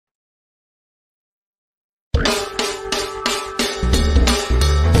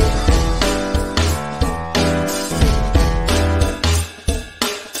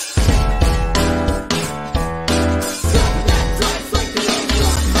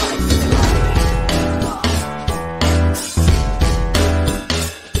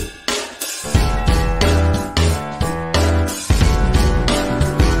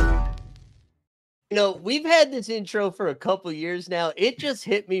So we've had this intro for a couple years now. It just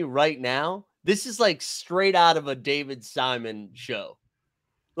hit me right now. This is like straight out of a David Simon show.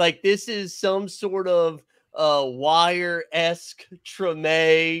 Like this is some sort of Wire-esque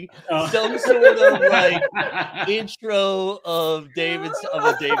Treme, some sort of like intro of a David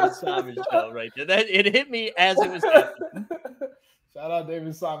Simon show right there. That it hit me as it was happening. Shout out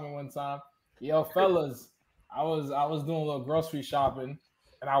David Simon one time. Yo, fellas, I was doing a little grocery shopping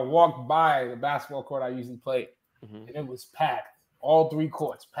and I walked by the basketball court I usually play, and it was packed. All 3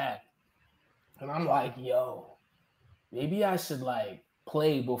 courts packed. And I'm like, yo, maybe I should like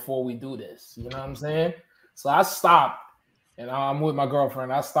play before we do this. You know what I'm saying? So I stopped, and I'm with my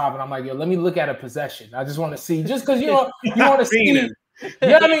girlfriend. I stopped, and I'm like, yo, let me look at a possession. I just want to see, just because you want to see. You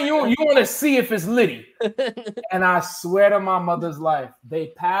know what I mean? You want to see if it's litty. And I swear to my mother's life, they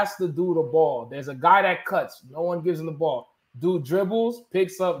pass the dude the ball. There's a guy that cuts. No one gives him the ball. Dude dribbles,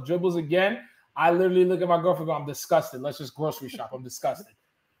 picks up, dribbles again. I literally look at my girlfriend and go, I'm disgusted. Let's just grocery shop. I'm disgusted.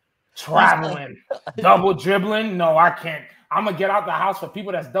 Traveling, double dribbling. No, I can't. I'm going to get out the house for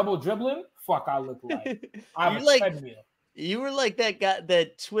people that's double dribbling. Fuck, I look like. I'm a treadmill. You were like that guy,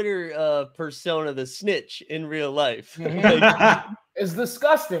 that Twitter persona, the snitch in real life. It's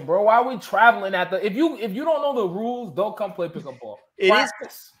disgusting, bro. Why are we traveling at the? If you don't know the rules, don't come play pickup ball.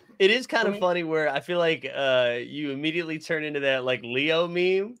 It is kind of funny where I feel like you immediately turn into that like Leo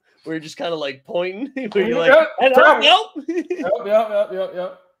meme where you're just kind of like pointing. Where you're like, Yep.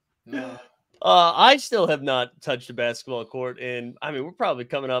 No. I still have not touched a basketball court, and I mean we're probably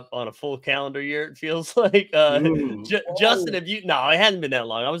coming up on a full calendar year. It feels like. Justin, have you? No, it hasn't been that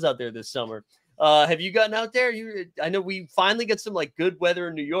long. I was out there this summer. Have you gotten out there? I know we finally get some like good weather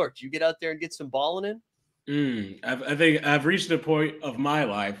in New York. Did you get out there and get some balling in? I think I've reached a point of my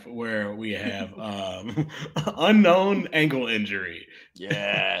life where we have unknown ankle injury.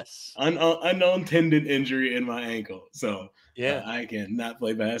 Yes, unknown tendon injury in my ankle. So yeah, I can not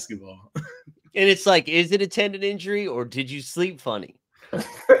play basketball. And it's like, is it a tendon injury or did you sleep funny? You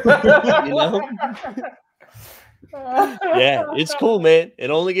know? Yeah, it's cool, man. It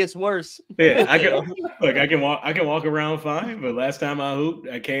only gets worse. Yeah, I can walk around fine, but last time I hooped,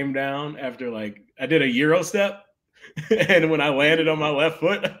 I came down after I did a Euro step, and when I landed on my left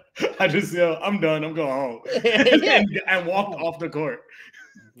foot, I just I'm done. I'm going home. and walked off the court.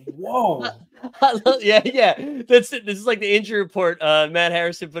 Whoa. Yeah. This is like the injury report Matt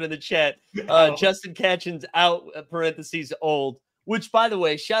Harrison put in the chat. Justin Catchin's out, parentheses, old. Which, by the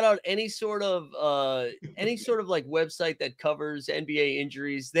way, shout out any sort of like website that covers NBA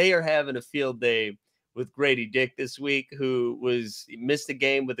injuries. They are having a field day with Grady Dick this week, who missed a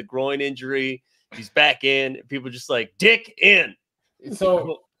game with a groin injury. He's back in. People just like, Dick in.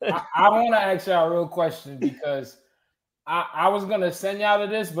 So I want to ask y'all a real question, because I was gonna send y'all to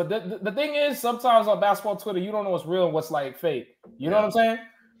this, but the thing is, sometimes on basketball Twitter, you don't know what's real and what's like fake. You know what I'm saying?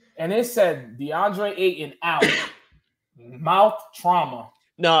 And it said DeAndre Ayton out. Mouth trauma.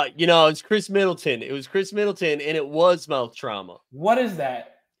 No, it's Chris Middleton. It was Chris Middleton, and it was mouth trauma. What is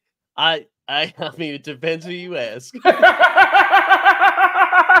that? I mean, it depends who you ask.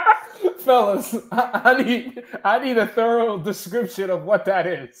 Fellas, I need a thorough description of what that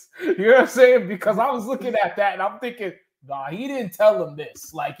is. You know what I'm saying? Because I was looking at that and I'm thinking, nah, he didn't tell him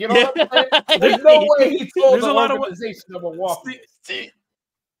this. Like, you know what I'm saying? There's no way he told the organization of a walk.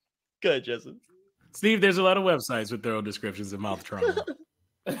 Good, Justin. Steve, there's a lot of websites with thorough descriptions of mouth trauma.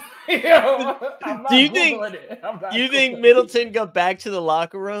 Do you think Middleton got back to the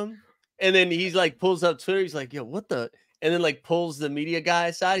locker room and then he's like pulls up Twitter? He's like, yo, what the? And then like pulls the media guy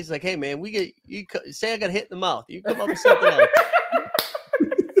aside. He's like, hey man, you say I got hit in the mouth. You come up with something else.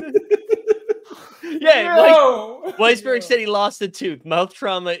 Yeah, Weisberg said he lost a tooth. Mouth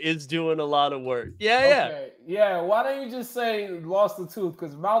trauma is doing a lot of work. Yeah. Why don't you just say lost a tooth?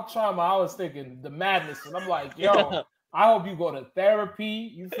 Because mouth trauma, I was thinking the madness, and I'm like, yo, I hope you go to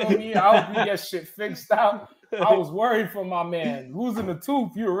therapy. You feel me? I hope you get shit fixed out. I was worried for my man losing a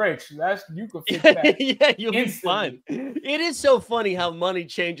tooth. You're rich. You could fix that. Yeah, you'll be fine. It is so funny how money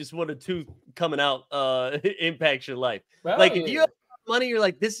changes what a tooth coming out impacts your life. Well, like if you have money, you're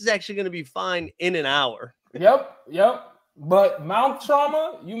like, this is actually going to be fine in an hour. Yep. But mouth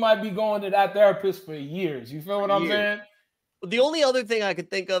trauma, you might be going to that therapist for years. You feel what I'm saying? The only other thing I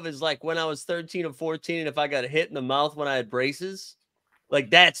could think of is like when I was 13 or 14, and if I got hit in the mouth when I had braces, like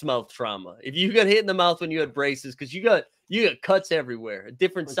that's mouth trauma. If you got hit in the mouth when you had braces, because you got cuts everywhere,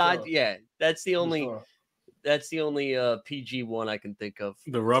 different sides. Sure. Yeah, that's the only PG one I can think of.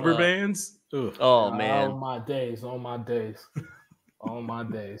 The rubber bands. Ugh. Oh man, on my days. On my days.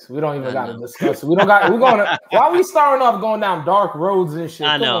 We don't even got to discuss it. We're going to, why are we starting off going down dark roads and shit?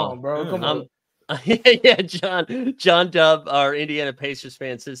 I know. Come on, bro. Come on. Yeah, John Dub, our Indiana Pacers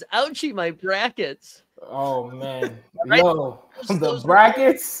fan, says, "Ouchie, my brackets." Oh man, Right? yo, the Those-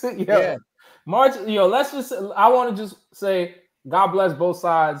 brackets, yo, Yeah. March, yo. Let's just. I want to just say, God bless both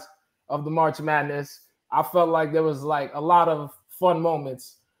sides of the March Madness. I felt like there was like a lot of fun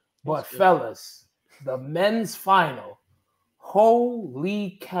moments, but fellas, the men's final,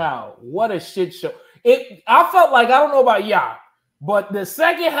 holy cow, what a shit show! I felt like, I don't know about y'all, but the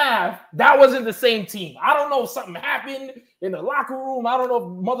second half, that wasn't the same team. I don't know if something happened in the locker room. I don't know if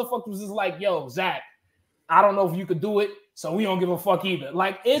motherfuckers was just like, yo, Zach, I don't know if you could do it, so we don't give a fuck either.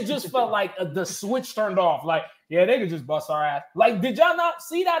 Like, it just felt like the switch turned off. Like, yeah, they could just bust our ass. Like, did y'all not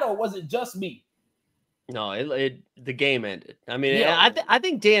see that, or was it just me? No, the game ended. I mean, Yeah. I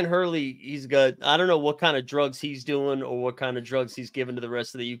think Dan Hurley, he's good. I don't know what kind of drugs he's doing or what kind of drugs he's giving to the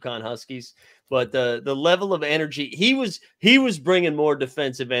rest of the UConn Huskies, but the level of energy, he was bringing more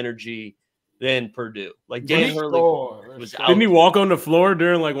defensive energy than Purdue. Like Dan Hurley was out. Didn't he walk on the floor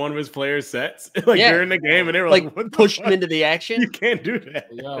during like one of his players' sets, like during the game, and they were like what pushed him into the action? You can't do that.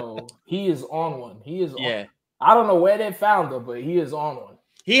 Yo, he is on one. He is Yeah. on. I don't know where they found him, but he is on one.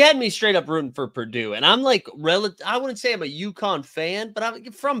 He had me straight up rooting for Purdue, and I'm like, I wouldn't say I'm a UConn fan, but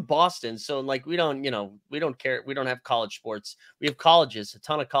I'm from Boston, so like we don't care. We don't have college sports. We have colleges, a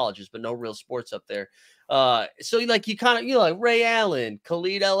ton of colleges, but no real sports up there. So like you like Ray Allen,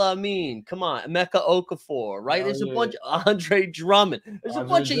 Khalid El Amin, come on, Emeka Okafor, right? There's a bunch of Andre Drummond. There's a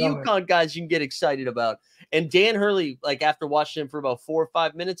bunch of UConn guys you can get excited about. And Dan Hurley, like after watching him for about 4 or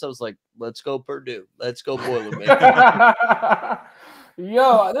 5 minutes, I was like, let's go Purdue, let's go Boilermaker.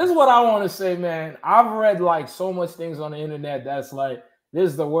 Yo, this is what I want to say, man. I've read like so much things on the internet that's like, this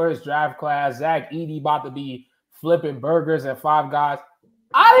is the worst draft class. Zach Edey about to be flipping burgers at Five Guys.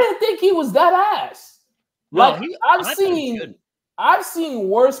 I didn't think he was that ass. Like, I've seen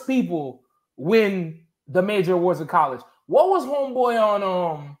worse people win the major awards in college. What was homeboy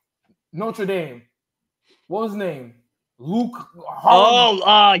on Notre Dame? What was his name? Luke.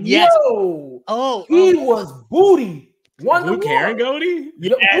 Yes. Yo, he was booty. Luke Herringody?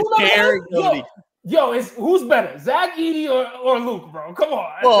 Yo, who's better, Zach Edey or Luke, bro? Come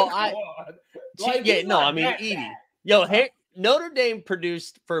on. Well, I mean Edey. Yo, Notre Dame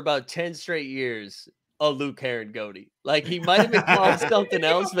produced for about 10 straight years a Luke Herringody. Like he might have been called something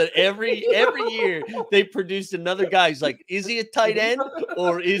else, but every year they produced another guy. He's like, is he a tight end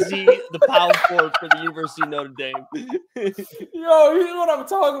or is he the power forward for the University of Notre Dame? Yo, you know what I'm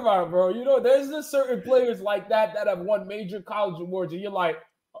talking about, bro. You know, there's just certain players like that have won major college awards, and you're like,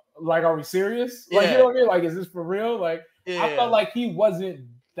 are we serious? Like, you know what I mean? Like, is this for real? Like, I felt like he wasn't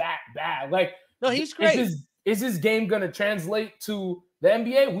that bad. Like, no, he's great. Is his game gonna translate to the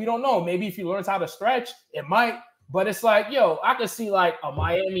NBA? We don't know. Maybe if he learns how to stretch, it might. But it's like, yo, I could see like a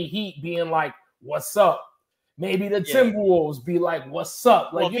Miami Heat being like, "What's up?" Maybe the Timberwolves be like, "What's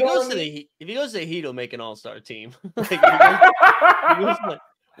up?" Like, well, if he goes to the Heat, he'll make an all-star team. What did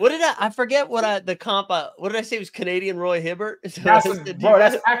I forget? The comp? What did I say? It was Canadian Roy Hibbert. That's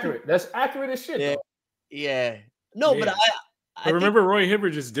accurate. That's accurate as shit. Yeah. Though. Yeah. No, but I remember Roy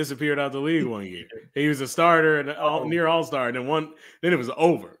Hibbert just disappeared out the league one year. He was a starter and near all-star, and then it was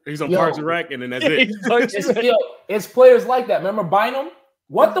over. He's on Parks and Rec, and then that's it. It's players like that. Remember Bynum?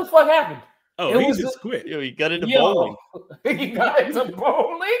 What the fuck happened? Oh, he just quit. He got into bowling. He got into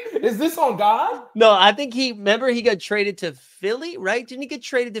bowling? Is this on God? No, I think he got traded to Philly, right? Didn't he get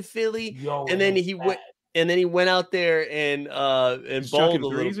traded to Philly? And then he went. And then he went out there and bowled a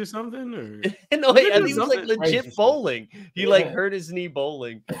little. Or something. Or... No, I think he was like legit bowling. He like hurt his knee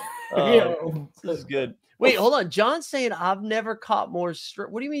bowling. This is good. Wait, hold on. John's saying I've never caught more.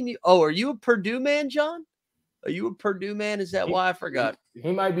 What do you mean? Are you a Purdue man, John? Are you a Purdue man? Is that why I forgot?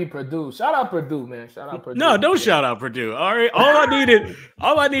 He might be Purdue. Shout out Purdue, man. Shout out Purdue. No, don't shout out Purdue. All right.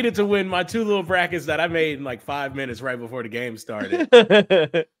 All I needed to win my 2 little brackets that I made in like 5 minutes right before the game started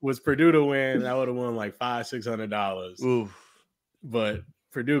was Purdue to win. I would have won like $500-$600. But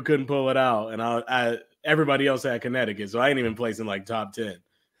Purdue couldn't pull it out, and everybody else had Connecticut, so I ain't even placing like top 10.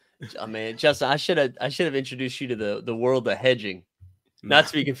 Oh, man, Justin, I should have introduced you to the world of hedging. Not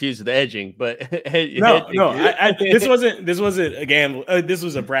to be confused with edging, but this wasn't a gamble. This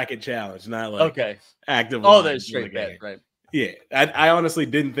was a bracket challenge, not like active. Oh, that's straight bet, right? Yeah, I honestly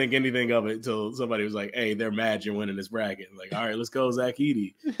didn't think anything of it until somebody was like, "Hey, they're mad you're winning this bracket." I'm like, all right, let's go, Zach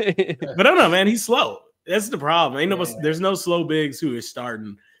Edey. But I don't know, man. He's slow. That's the problem. There's no slow bigs who is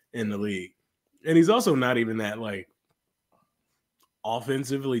starting in the league, and he's also not even that like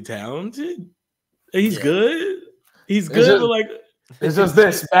offensively talented. He's good. He's good, but like It's just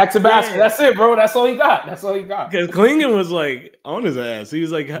this back to basket. Yeah. That's it, bro. That's all he got. That's all he got. Because Klingon was like on his ass. He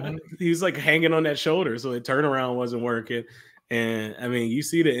was like hanging on that shoulder, so the turnaround wasn't working. And I mean, you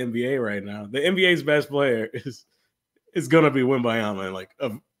see the NBA right now. The NBA's best player is gonna be Wembanyama like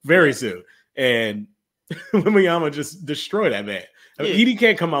very soon. And Wembanyama just destroyed that man. I mean, Edie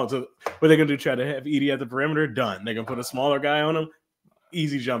can't come out to what they're gonna do. Try to have Edie at the perimeter. Done. They're gonna put a smaller guy on him.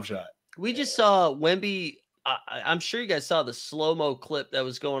 Easy jump shot. We just saw Wemby. I'm sure you guys saw the slow-mo clip that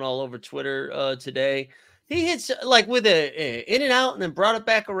was going all over Twitter today. He hits like with a in and out and then brought it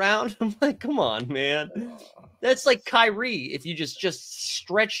back around. I'm like, come on, man. That's like Kyrie if you just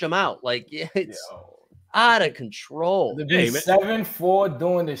stretched him out. Like, it's out of control. To be 7'4"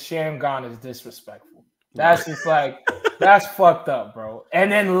 doing the Shamgar is disrespectful. That's just like, that's fucked up, bro.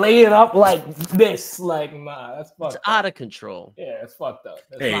 And then lay it up like this. Like, nah, that's fucked up. Out of control. Yeah, it's fucked up.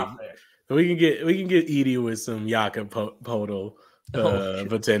 That's not fair. We can get Edie with some Jakob Poeltl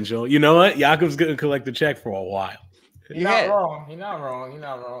potential. You know what? Jakob's gonna collect the check for a while. He's not wrong. He's not wrong. He's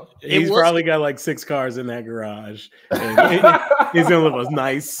not wrong. He's probably got like 6 cars in that garage. And he's gonna live a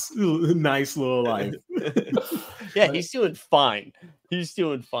nice little life. Yeah, he's doing fine. He's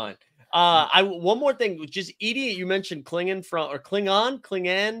doing fine. One more thing, just Edie, you mentioned Klingon from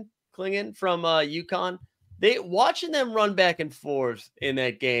UConn. They watching them run back and forth in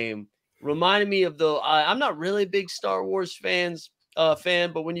that game reminded me of I'm not really a big Star Wars fan,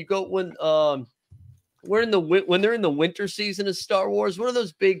 but when they're in the winter season of Star Wars, one of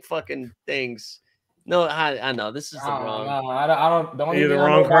those big fucking things. No, I know this is the wrong. No, I don't. The only thing I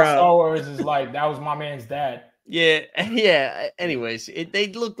know about Star Wars is like that was my man's dad. Yeah, yeah. Anyways,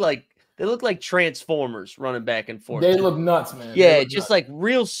 they look like Transformers running back and forth. They look nuts, man. Yeah, just like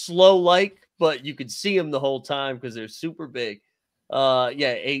real slow, but you could see them the whole time because they're super big.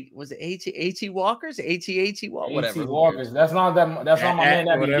 Was it AT Walkers? AT whatever. AT Walkers. That's not my man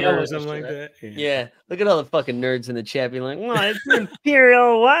that be yelling something like that. Yeah. Look at all the fucking nerds in the chat being like, "Well, it's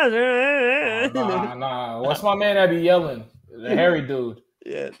Imperial." Nah. What's my man that be yelling? The hairy dude.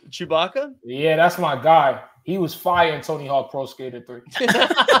 Yeah, Chewbacca. Yeah, that's my guy. He was fire in Tony Hawk Pro Skater 3.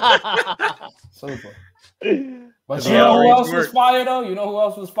 Super. But you know who else was fire though? You know who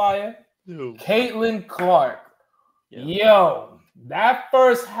else was fire? Who? Caitlin Clark. Yeah. Yo, that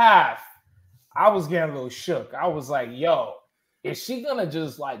first half, I was getting a little shook. I was like, yo, is she gonna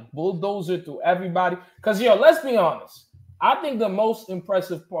just like bulldoze it through everybody? Because let's be honest. I think the most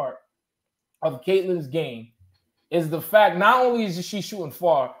impressive part of Caitlin's game is the fact not only is she shooting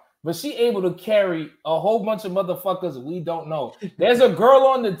far, but she able to carry a whole bunch of motherfuckers we don't know. There's a girl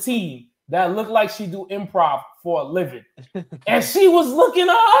on the team that looked like she do improv for a living. And she was looking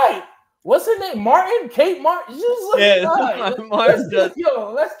all right. What's her name? Martin? Kate Martin? She was looking all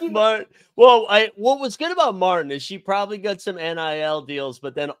right. Let's keep Martin. Well, what was good about Martin is she probably got some NIL deals,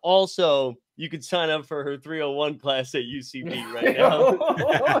 but then also you could sign up for her 301 class at UCB right now.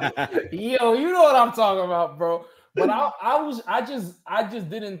 Yo, you know what I'm talking about, bro. But I just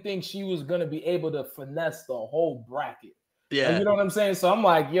didn't think she was gonna be able to finesse the whole bracket. Yeah, like, you know what I'm saying. So I'm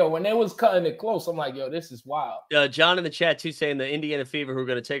like, yo, when they was cutting it close, I'm like, yo, this is wild. John in the chat too saying the Indiana Fever, who are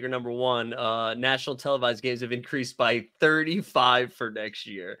going to take her #1, national televised games have increased by 35 for next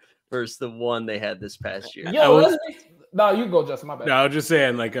year versus the one they had this past year. Yo, no, you go, Justin. My bad. No, I was just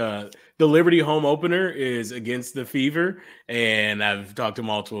saying, like, the Liberty home opener is against the Fever, and I've talked to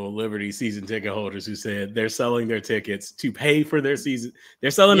multiple Liberty season ticket holders who said they're selling their tickets to pay for their season.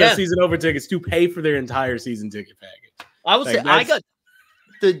 They're selling their season over tickets to pay for their entire season ticket package. I would say I got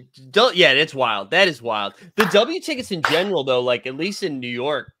it's wild. That is wild. The W tickets in general, though, like at least in New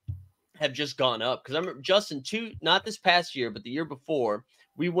York, have just gone up. Because I remember Justin, not this past year, but the year before,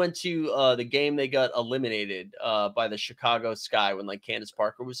 we went to the game. They got eliminated by the Chicago Sky when like Candace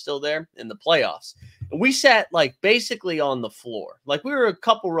Parker was still there in the playoffs, and we sat like basically on the floor. Like we were a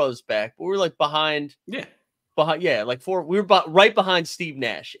couple rows back, but we were like behind. Yeah. Like we were right behind Steve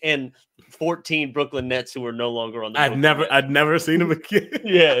Nash and 14 Brooklyn Nets who were no longer on the. I'd never seen them again.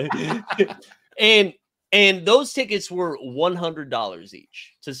 Yeah, and those tickets were $100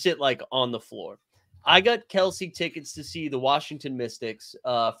 each to sit like on the floor. I got Kelsey tickets to see the Washington Mystics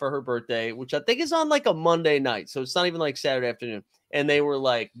for her birthday, which I think is on like a Monday night, so it's not even like Saturday afternoon, and they were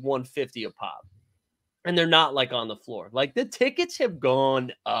like $150 a pop. And they're not like on the floor. Like the tickets have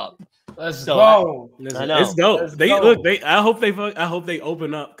gone up. Let's go. I know. Let's go. I hope they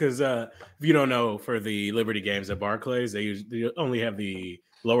open up because if you don't know, for the Liberty games at Barclays, they only have the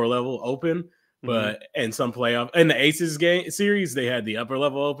lower level open, but in some playoff in the Aces game series, they had the upper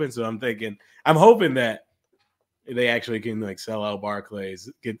level open. So I'm hoping that they actually can like sell out Barclays,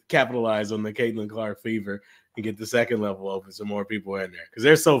 capitalize on the Caitlin Clark fever, and get the second level open so more people are in there because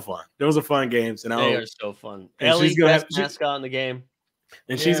they're so fun. Those are fun games, and they are so fun. And Ellie, she's gonna best have mascot in the game,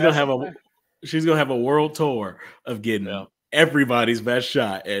 and she's gonna have a world tour of getting everybody's best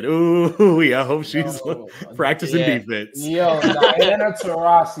shot. And I hope she's practicing defense. Yo, Diana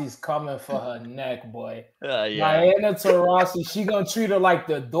Taurasi's coming for her neck, boy. Diana Taurasi, she gonna treat her like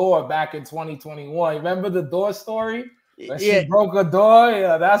the door back in 2021. Remember the door story? When she broke a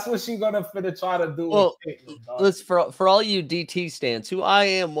door, that's what she gonna try to do. Well, let's for all you DT stands, who I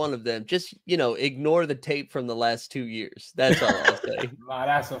am one of them, just ignore the tape from the last 2 years. That's all I'll say. Nah,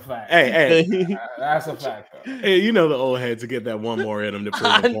 that's a fact. Hey, that's a fact. Though. Hey, the old head to get that one more in him to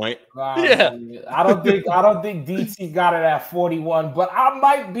prove the point. I don't think DT got it at 41, but I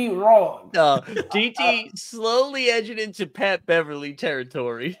might be wrong. No, DT slowly edging into Pat Beverly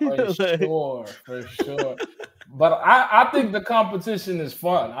territory. For sure. But I think the competition is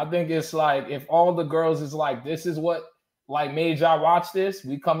fun. I think it's like if all the girls is like, this is what like made y'all watch this,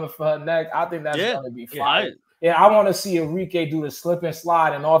 we coming for her neck. I think that's gonna be fun. I want to see Enrique do the slip and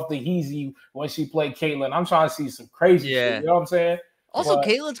slide and off the easy when she played Caitlyn. I'm trying to see some crazy shit. You know what I'm saying? Also,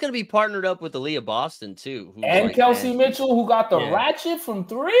 Caitlyn's gonna be partnered up with Aaliyah Boston too, and Kelsey Mitchell, who got the ratchet from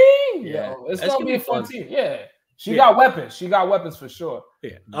 3. Yeah, it's gonna be a fun team. Yeah. She got weapons. She got weapons for sure.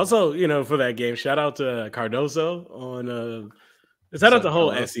 Yeah. Also, for that game, shout out to Cardoso on shout out the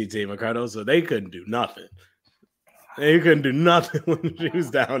whole SC team of Cardoso. They couldn't do nothing. They couldn't do nothing when she was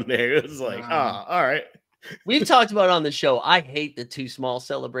down there. It was like, all right. We've talked about it on the show. I hate the too small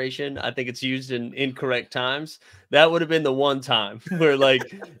celebration. I think it's used in incorrect times. That would have been the one time where, like,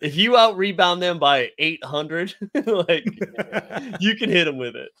 if you out rebound them by 800, like, you can hit them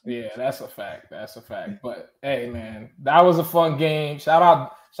with it. Yeah, that's a fact. That's a fact. But hey, man, that was a fun game. Shout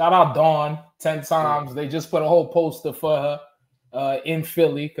out Dawn 10 times. They just put a whole poster for her in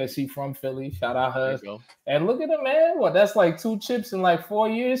Philly because she's from Philly. Shout out her. And look at her, man. What? That's like 2 chips in like 4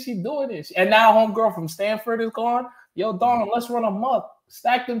 years. She doing it. And now homegirl from Stanford is gone. Yo, Dawn, let's run a month.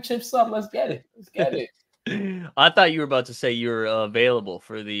 Stack them chips up. Let's get it. Let's get it. I thought you were about to say you're available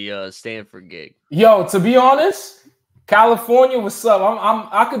for the Stanford gig. Yo, to be honest, California, what's up?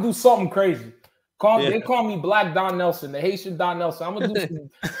 I could do something crazy. They call me Black Don Nelson, the Haitian Don Nelson. I'm gonna do some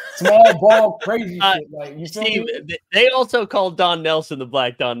small ball crazy shit. Like you see, they also call Don Nelson the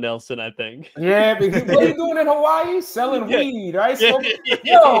Black Don Nelson, I think. Yeah, because what are you doing in Hawaii? Selling weed, right? So,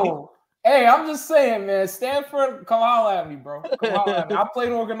 yo, hey, I'm just saying, man. Stanford, come holler at me, bro. Come holler at me. I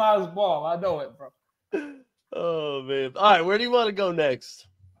played organized ball. I know it, bro. Oh man! All right, where do you want to go next?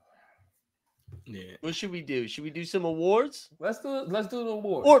 Yeah. What should we do? Should we do some awards? Let's do the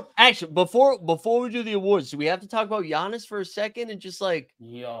awards. Or actually, before we do the awards, do we have to talk about Giannis for a second and just like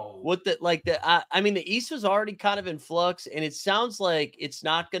what I mean, the East was already kind of in flux, and it sounds like it's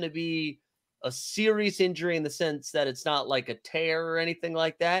not going to be a serious injury in the sense that it's not like a tear or anything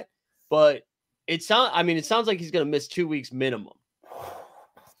like that. But it sounds like he's going to miss 2 weeks minimum,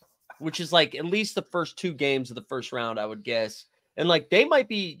 which is like at least the first 2 games of the first round, I would guess. And like they might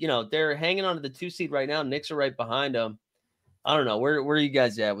be, they're hanging on to the 2 seed right now. Knicks are right behind them. I don't know. Where are you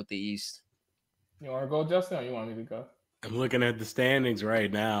guys at with the East? You want to go, Justin, or you want me to go? I'm looking at the standings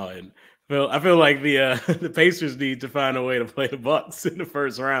right now, and I feel like the Pacers need to find a way to play the Bucks in the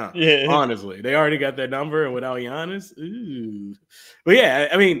first round. Yeah, honestly, they already got that number, and without Giannis, ooh. But yeah,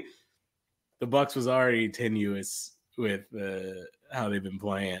 I mean, the Bucks was already tenuous with how they've been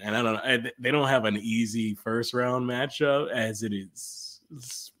playing, and I don't know. They don't have an easy first round matchup as it is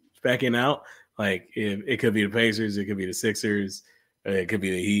specking out. Like it could be the Pacers, it could be the Sixers, it could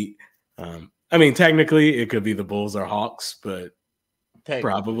be the Heat. I mean, technically, it could be the Bulls or Hawks, but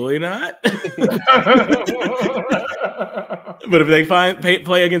probably not. But if they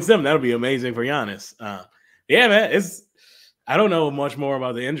play against them, that'll be amazing for Giannis. Yeah, man, I don't know much more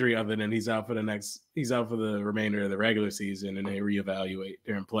about the injury other than he's out for the remainder of the regular season, and they reevaluate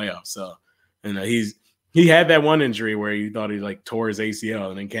during playoffs. So, he had that one injury where you thought he like tore his ACL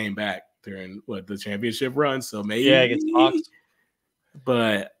and then came back during the championship run. So maybe against Hawks.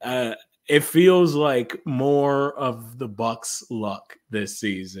 But it feels like more of the Bucks' luck this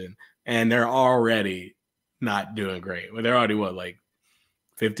season, and they're already not doing great. Well, they're already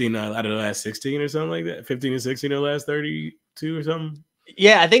 15 out of the last 16 or something like that. 15 and 16 of the last 32 or something.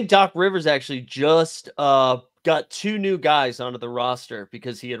 Yeah, I think Doc Rivers actually just got 2 new guys onto the roster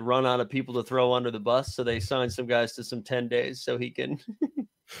because he had run out of people to throw under the bus. So they signed some guys to some 10 days so he can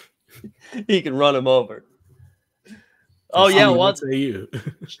he can run them over. Oh yeah, what say you?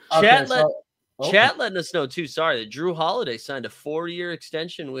 Chat letting us know too. Sorry, that Drew Holiday signed a 4-year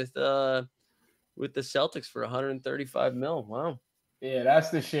extension with the Celtics for $135 million. Wow. Yeah, that's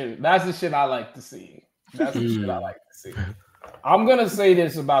the shit. That's the shit I like to see. That's the shit I like to see. I'm gonna say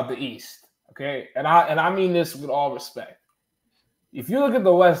this about the East, okay? And I mean this with all respect. If you look at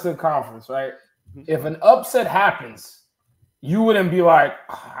the Western Conference, right? If an upset happens, you wouldn't be like,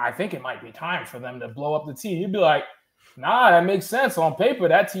 I think it might be time for them to blow up the team. You'd be like, nah, that makes sense. On paper,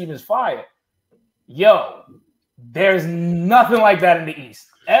 that team is fired. Yo, there's nothing like that in the East.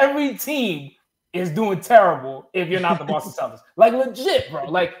 Every team is doing terrible if you're not the Boston Celtics. Like legit, bro.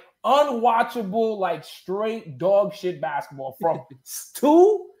 Like unwatchable, like straight dog shit basketball from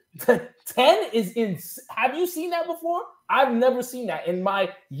 2 to 10 is insane. Have you seen that before? I've never seen that in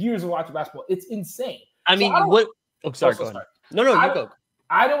my years of watching basketball. It's insane. I mean, what? Oh, sorry. Go ahead. No, you go.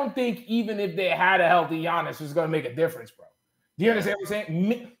 I don't think even if they had a healthy Giannis, it's going to make a difference, bro. Do you understand what I'm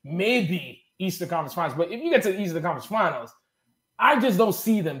saying? Maybe Eastern Conference Finals, but if you get to the Eastern Conference Finals, I just don't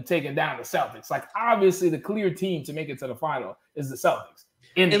see them taking down the Celtics. Like, obviously, the clear team to make it to the final is the Celtics.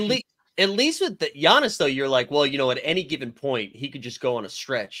 At least with the Giannis, though, you're like, well, at any given point, he could just go on a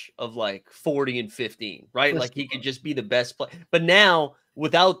stretch of like 40 and 15, right? Like he could just be the best player. But now,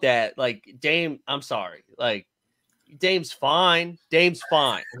 without that, like Dame, I'm sorry, like Dame's fine. But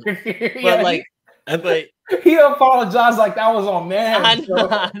he apologized like that was on man. I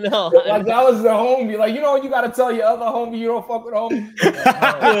know. Like that was the homie. Like, you got to tell your other homie you don't fuck with homie.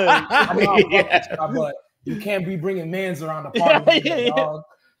 But you can't be bringing mans around the party, dog.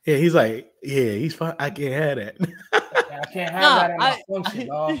 Yeah, he's like, yeah, he's fine. I can't have that. I can't have that in my function,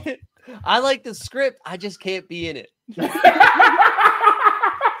 dog. I like the script. I just can't be in it.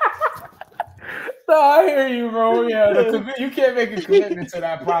 No, I hear you, bro. Yeah, you can't make a commitment to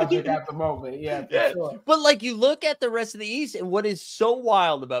that project at the moment. Yeah, for sure. But like you look at the rest of the East, and what is so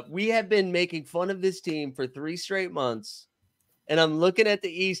wild about we have been making fun of this team for 3 straight months, and I'm looking at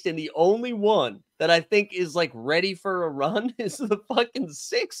the East, and the only one that I think is like ready for a run is the fucking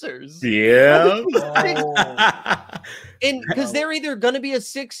Sixers. Yeah. And because they're either going to be a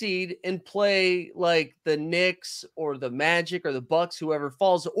 6 seed and play like the Knicks or the Magic or the Bucks, whoever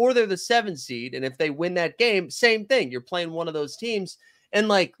falls, or they're the 7 seed. And if they win that game, same thing. You're playing one of those teams. And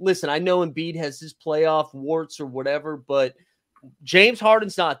like, listen, I know Embiid has his playoff warts or whatever, but James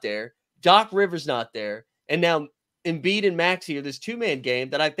Harden's not there. Doc Rivers not there. And now Embiid and Maxey are this 2-man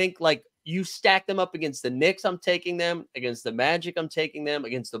game that I think like you stack them up against the Knicks, I'm taking them. Against the Magic, I'm taking them.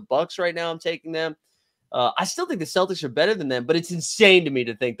 Against the Bucks right now, I'm taking them. I still think the Celtics are better than them, but it's insane to me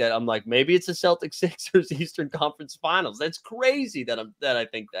to think that I'm like, maybe it's a Celtics Sixers Eastern Conference Finals. That's crazy that I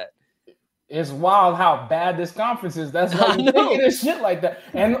think that. It's wild how bad this conference is. That's why you're thinking this shit like that.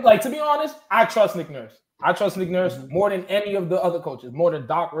 And like, to be honest, I trust Nick Nurse. I trust Nick Nurse more than any of the other coaches, more than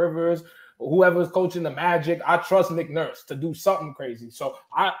Doc Rivers, whoever's coaching the Magic. I trust Nick Nurse to do something crazy. So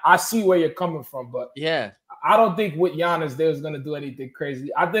I see where you're coming from, but yeah, I don't think with Giannis they was gonna do anything crazy.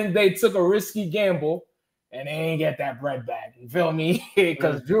 I think they took a risky gamble and they ain't get that bread back. You feel me?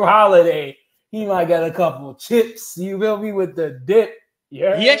 Because Drew Holiday, he might get a couple chips. You feel me with the dip.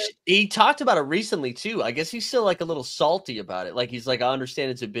 Yeah, he talked about it recently too. I guess he's still like a little salty about it. Like he's like, I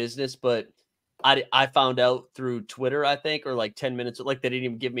understand it's a business, but I found out through Twitter, I think, or like 10 minutes. Like they didn't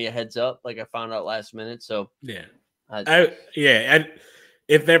even give me a heads up. Like I found out last minute. So yeah, and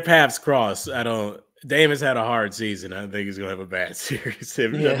if their paths cross, Dame has had a hard season. I think he's gonna have a bad series.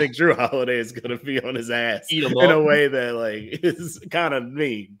 I think Drew Holiday is gonna be on his ass in a way that like is kind of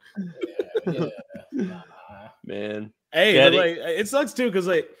mean. Man. Hey, but like it sucks too because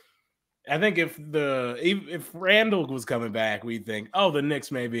like I think if Randall was coming back, we'd think, oh, the Knicks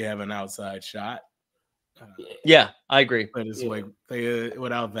maybe have an outside shot. Yeah, I agree. But it's like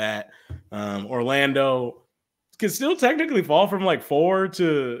without that, Orlando could still technically fall from like 4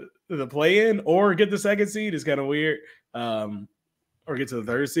 to the play-in or get the 2nd seed. Is kind of weird, or get to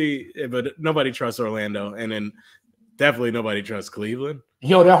the 3rd seed. But nobody trusts Orlando, and then definitely nobody trusts Cleveland.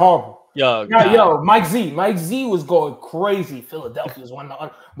 Yo, they're horrible. Yo, Mike Z was going crazy. Philadelphia's one of the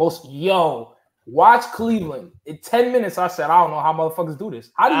most. Watch Cleveland. In 10 minutes, I said, I don't know how motherfuckers do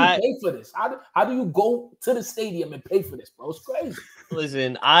this. How do you pay for this? How do you go to the stadium and pay for this, bro? It's crazy.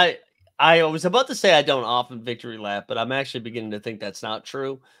 Listen, I was about to say I don't often victory lap, but I'm actually beginning to think that's not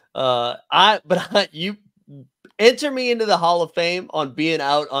true. You enter me into the Hall of Fame on being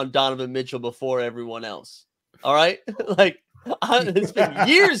out on Donovan Mitchell before everyone else. All right, like. It's been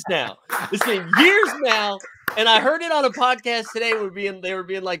years now. And I heard it on a podcast today. They were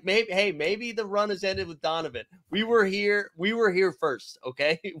being like, maybe the run has ended with Donovan. We were here first.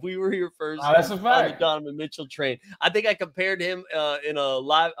 Okay, we were here first. Oh, that's a fact. On the Donovan Mitchell train. I think I compared him in a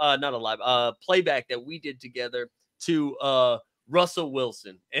live, not a live, playback that we did together to Russell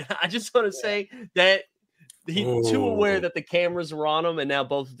Wilson. And I just want to say that too aware that the cameras were on them, and now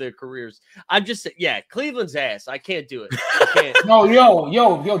both of their careers. I'm just Cleveland's ass. I can't do it. I can't. No,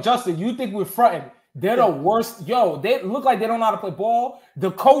 yo, Justin, you think we're fronting? They're the worst. Yo, they look like they don't know how to play ball.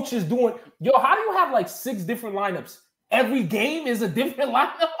 The coach is doing. Yo, how do you have like 6 different lineups? Every game is a different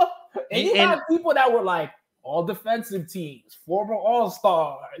lineup, and you have people that were like all defensive teams, former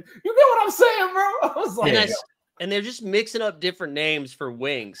All-Star. You get what I'm saying, bro? I was like, and they're just mixing up different names for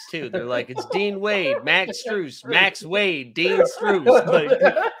wings too. They're like, it's Dean Wade, Max Strus, Max Wade, Dean Strus.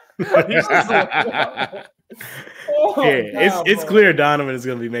 It's clear Donovan is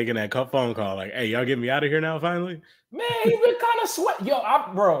gonna be making that phone call. Like, hey, y'all get me out of here now, finally. Man, he's been kind of sweat. Yo,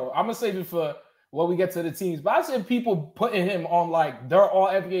 I'm gonna save it for when we get to the teams. But I said people putting him on like they're all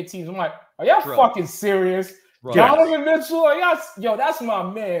NBA teams. I'm like, are y'all fucking serious? Bro. Donovan Mitchell, yo, that's my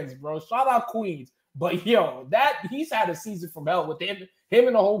man's, bro. Shout out Queens. But yo, he's had a season from hell with him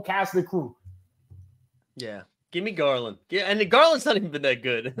and the whole cast and crew. Yeah, give me Garland. Yeah, and Garland's not even been that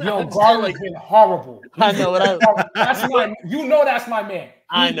good. Yo, Garland's been horrible. I know. That's my man.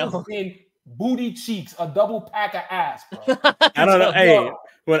 I know. In booty cheeks, a double pack of ass, bro. I don't know. Hey,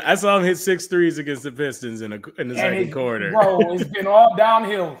 when I saw him hit 6 threes against the Pistons in the second quarter, bro, it's been all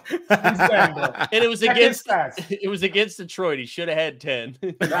downhill. And it was against Detroit. He should have had 10.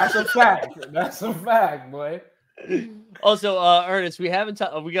 That's a fact. That's a fact, boy. Also, Ernest, we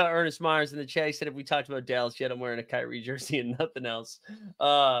got Ernest Myers in the chat. He said if we talked about Dallas yet, I'm wearing a Kyrie jersey and nothing else.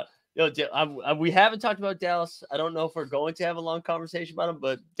 We haven't talked about Dallas. I don't know if we're going to have a long conversation about him,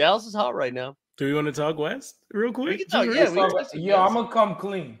 but Dallas is hot right now. Do we want to talk West real quick? I'm gonna come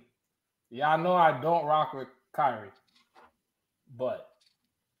clean. Yeah, I know I don't rock with Kyrie, but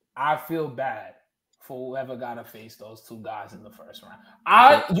I feel bad for whoever got to face those 2 guys in the first round.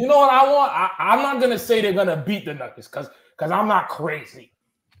 You know what I want? I'm not gonna say they're gonna beat the Nuggets because I'm not crazy.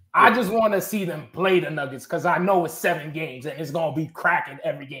 I just want to see them play the Nuggets because I know it's 7 games and it's gonna be cracking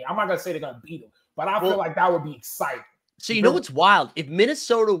every game. I'm not gonna say they're gonna beat them, but I feel like that would be exciting. So you know what's wild? If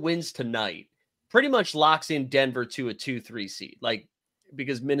Minnesota wins tonight, pretty much locks in Denver to a 2-3 seed. Like,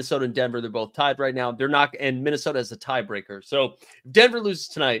 because Minnesota and Denver, they're both tied right now. They're not, and Minnesota has a tiebreaker. So if Denver loses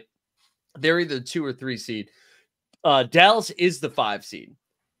tonight, they're either the 2 or 3 seed. Dallas is the 5 seed.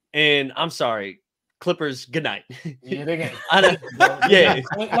 And I'm sorry, Clippers, good night. Yeah, they get. Yeah.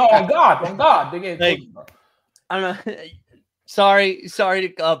 No, on God, they get. Like, I don't know. Sorry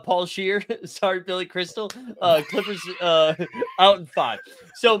to Paul Shear. Sorry, Billy Crystal. Clippers out in 5.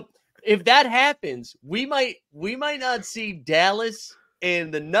 So if that happens, we might not see Dallas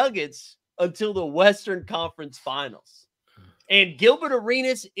and the Nuggets until the Western Conference Finals. And Gilbert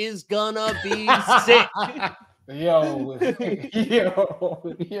Arenas is gonna be sick. Yo,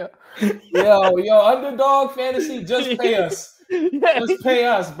 Underdog Fantasy, just pay us. Just pay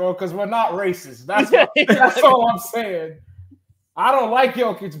us, bro, because we're not racist. That's all I'm saying. I don't like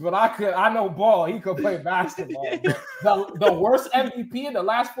Jokic, but I know ball. He could play basketball. The worst MVP in the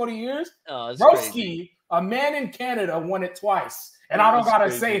last 40 years, Broski, a man in Canada, won it twice. And I don't got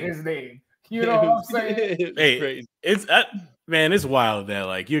to say his name. You know what I'm saying? Hey, it's wild that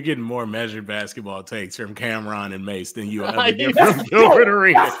like you're getting more measured basketball takes from Cameron and Mace than you ever get from Gilbert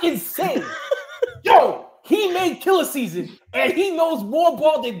Arenas. That's insane. Yo, he made Killer Season, and he knows more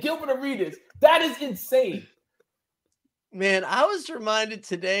ball than Gilbert Arenas. That is insane. Man, I was reminded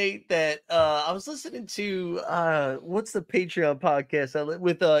today that I was listening to what's the Patreon podcast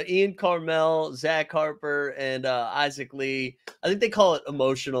with Ian Carmel, Zach Harper, and Isaac Lee. I think they call it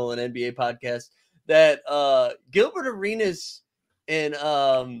Emotional, an NBA podcast. That Gilbert Arenas and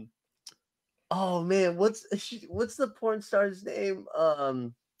oh man, what's the porn star's name?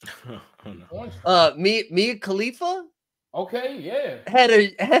 Mia Khalifa. Okay, yeah. Had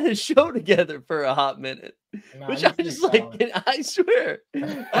a show together for a hot minute. Which I'm just like, I swear,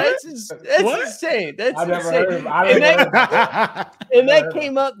 that's insane. That's insane. And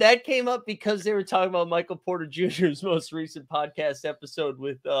that came up because they were talking about Michael Porter Jr.'s most recent podcast episode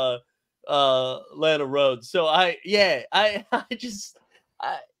with Lana Rhodes. So I just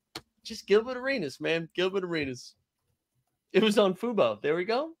Gilbert Arenas, man. Gilbert Arenas. It was on Fubo. There we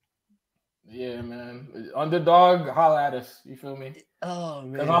go. Yeah, man. Underdog, holla at us. You feel me? Oh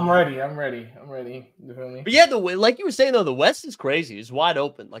man, because I'm ready. You feel me? But yeah, like you were saying though, the West is crazy. It's wide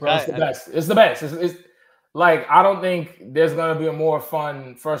open. Like bro, it's the best. It's like I don't think there's gonna be a more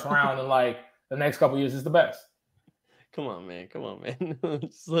fun first round in like the next couple of years. It's the best. Come on, man.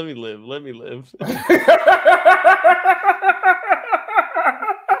 Just let me live.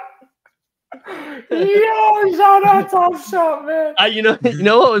 Yo, shout out Top Shot, man. You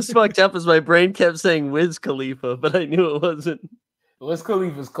know what was fucked up is my brain kept saying Wiz Khalifa, but I knew it wasn't. Wiz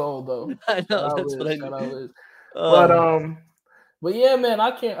Khalifa's cold though. I know Shout that's out what Wiz, I shout out mean. Wiz. But yeah, man,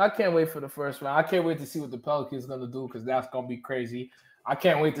 I can't wait for the first round. I can't wait to see what the Pelicans gonna do because that's gonna be crazy. I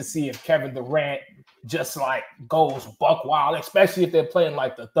can't wait to see if Kevin Durant just like goes buck wild, especially if they're playing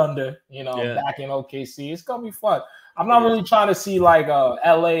like the Thunder, back in OKC. It's gonna be fun. I'm not really trying to see like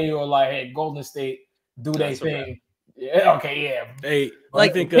LA or like Golden State do their thing. Yeah, okay, yeah. Hey,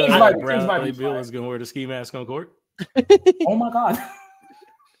 like, I think Bradley Beal is gonna wear the ski mask on court. Oh my god.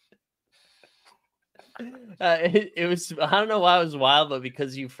 It was, I don't know why it was wild, but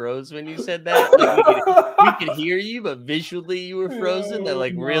because you froze when you said that, like we could hear you, but visually you were frozen. That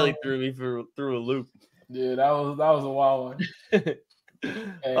like really threw me through a loop. Yeah, that was a wild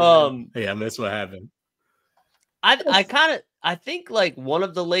one. Yeah, that's what happened. I think like one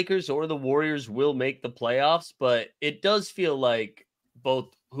of the Lakers or the Warriors will make the playoffs, but it does feel like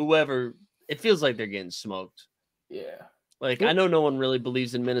it feels like they're getting smoked. Yeah. Like I know no one really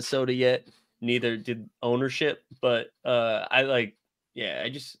believes in Minnesota yet. Neither did ownership, but I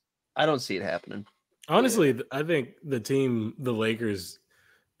don't see it happening. Honestly, I think the Lakers.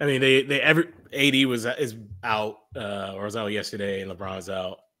 I mean, AD is out or was out yesterday, and LeBron's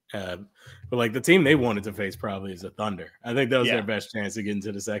out. But like the team they wanted to face probably is the Thunder. I think that was their best chance to get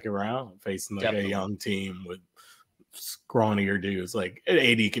into the second round, facing like a young team with scrawnier dudes. Like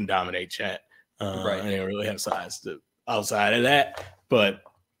AD can dominate Chet, and they don't really have size outside of that, but.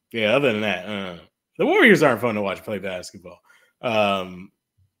 Yeah, other than that, the Warriors aren't fun to watch play basketball. The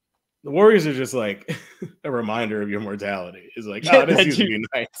Warriors are just like a reminder of your mortality. It's like, oh, this used to be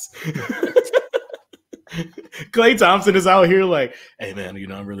nice. Klay Thompson is out here like, hey, man,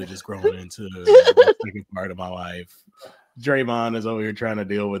 I'm really just growing into the second part of my life. Draymond is over here trying to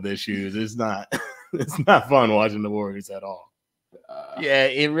deal with issues. It's not fun watching the Warriors at all. Yeah,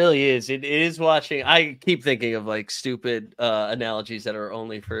 it really is. It is watching. I keep thinking of like stupid analogies that are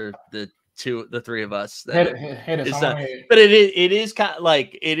only for the three of us. But it is kind of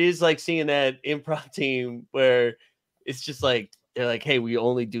like seeing that improv team where it's just like they're like, hey, we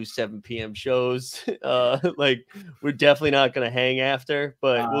only do 7 p.m. shows. Like we're definitely not gonna hang after,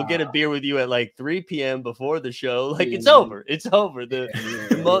 but we'll get a beer with you at like 3 p.m. before the show. Like it's over. It's over.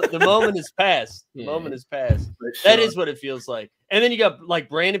 The moment is past. The moment is past. That is what it feels like. And then you got like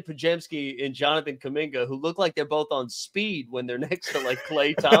Brandon Pajemski and Jonathan Kuminga, who look like they're both on speed when they're next to like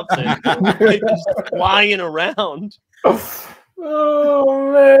Klay Thompson, like just flying around.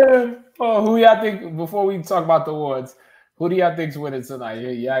 Oh man! Oh, who y'all think? Before we talk about the awards, who do y'all think's winning tonight?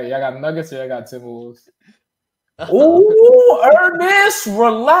 Yeah, y'all got Nuggets or y'all got Timberwolves? Oh, Ernest,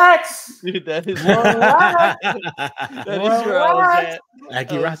 relax. Dude, that is relax. That is where I was at.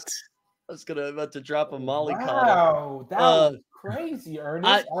 Accurate. I was about to drop a Molly collar. Wow, that was crazy,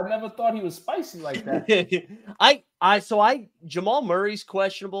 Ernest. I never thought he was spicy like that. Jamal Murray's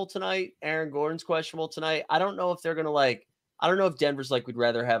questionable tonight. Aaron Gordon's questionable tonight. I don't know if they're gonna I don't know if Denver's like, we'd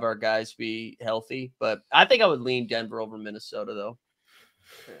rather have our guys be healthy, but I think I would lean Denver over Minnesota though.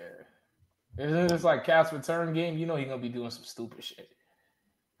 Yeah. Isn't this like Cat's return game? He's gonna be doing some stupid shit.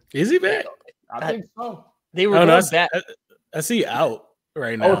 Is he back? I think so. They were going back. I see out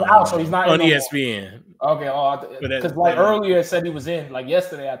right now. Oh, it's out, so he's not on ESPN. Okay, because like earlier it said he was in, like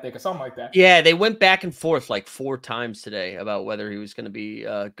yesterday, I think, or something like that. Yeah, they went back and forth like 4 times today about whether he was going to be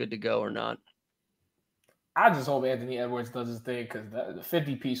good to go or not. I just hope Anthony Edwards does his thing because the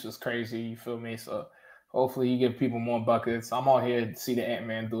 50 piece was crazy. You feel me? So hopefully he give people more buckets. I'm all here to see the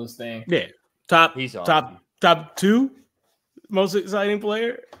Ant-Man do his thing. Yeah, top 2 most exciting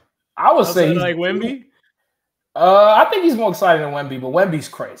player. I would say like Wemby. I think he's more exciting than Wemby, but Wemby's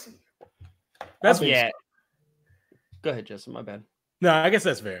crazy. Go ahead, Justin. My bad. No, I guess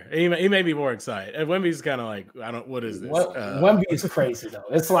that's fair. He may be more excited. And Wemby's kind of like, what is this? Wemby is crazy though.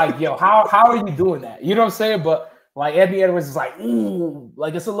 It's like, yo, how are you doing that? You know what I'm saying? But like Anthony Edwards is like, ooh,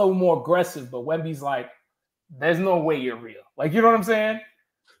 like it's a little more aggressive. But Wemby's like, there's no way you're real. Like, you know what I'm saying?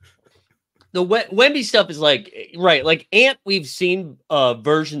 The Wemby stuff is like, right, like Ant, we've seen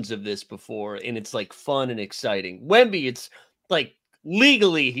versions of this before, and it's like fun and exciting. Wemby, it's like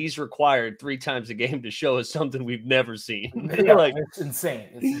legally he's required 3 times a game to show us something we've never seen. Yeah, like it's insane.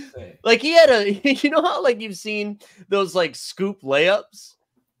 It's insane. Like he had how like you've seen those like scoop layups?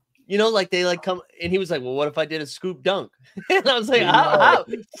 Like they like come and he was like, well, what if I did a scoop dunk? And I was like, how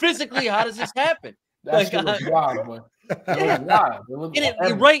physically, how does this happen? That's like, wild, boy. Yeah.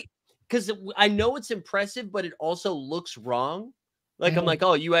 Right. Because I know it's impressive, but it also looks wrong. Like, I'm like,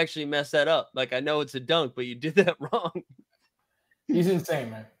 oh, you actually messed that up. Like, I know it's a dunk, but you did that wrong. He's insane,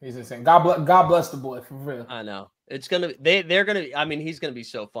 man. He's insane. God bless the boy, for real. I know. It's going to – they're going to – I mean, he's going to be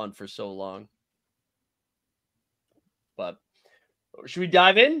so fun for so long. But Should we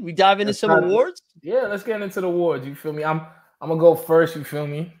dive in? We dive into some awards? Yeah, let's get into the awards. You feel me? I'm gonna go first. You feel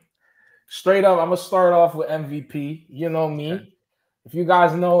me? Straight up, I'm gonna start off with MVP. You know me. Okay. If you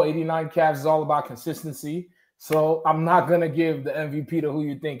guys know, 89 Cavs is all about consistency. So I'm not gonna give the MVP to who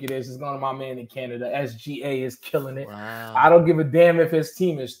you think it is. It's going to my man in Canada. SGA is killing it. Wow. I don't give a damn if his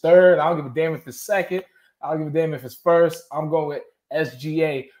team is third. I don't give a damn if it's second. I don't give a damn if it's first. I'm going with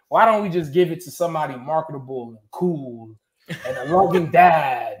SGA. Why don't we just give it to somebody marketable and cool and a loving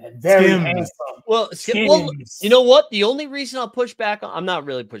dad and very handsome? Well, you know what? The only reason I'll push back, I'm not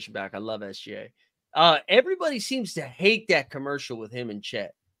really pushing back. I love SGA. Everybody seems to hate that commercial with him and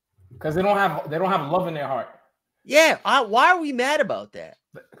Chet because they don't have love in their heart. Yeah, why are we mad about that?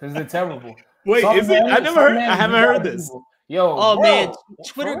 Because they're terrible. Wait, is it? I haven't heard this. Yo, oh man,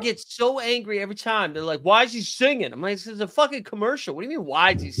 Twitter gets so angry every time. They're like, "Why is he singing?" I'm like, "This is a fucking commercial. What do you mean?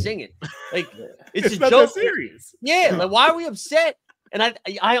 Why is he singing? Like, it's a not joke." That serious. Yeah, like why are we upset? And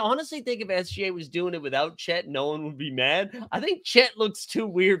I honestly think if SGA was doing it without Chet, no one would be mad. I think Chet looks too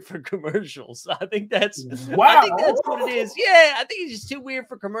weird for commercials. I think that's what it is. Yeah, I think he's just too weird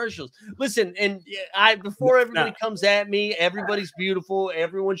for commercials. Listen, and before everybody comes at me, everybody's beautiful.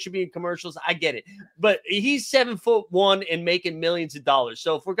 Everyone should be in commercials. I get it, but he's 7'1" and making millions of dollars.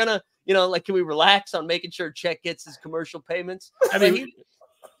 So if we're gonna, can we relax on making sure Chet gets his commercial payments? I mean.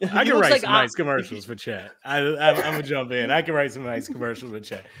 I can write some nice commercials for Chet. I'm gonna jump in. I can write some nice commercials with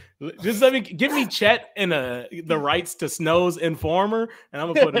Chet. Just give me Chet and the rights to Snow's Informer, and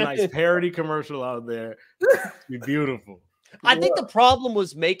I'm gonna put a nice parody commercial out there. It'd be beautiful. I think the problem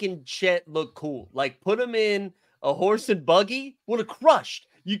was making Chet look cool. Like put him in a horse and buggy, would have crushed.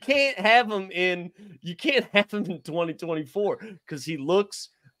 You can't have him in 2024 because he looks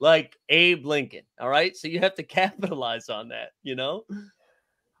like Abe Lincoln. All right, so you have to capitalize on that.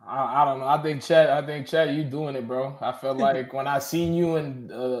 I don't know. I think Chet, you doing it, bro. I felt like when I seen you in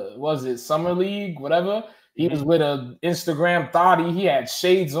was it Summer League, whatever, he was with a Instagram thotty. He had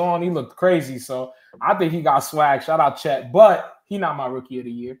shades on. He looked crazy. So I think he got swag. Shout out Chet. But he not my rookie of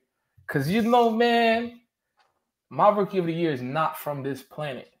the year. Cause man, my rookie of the year is not from this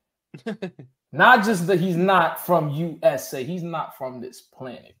planet. Not just that he's not from USA. He's not from this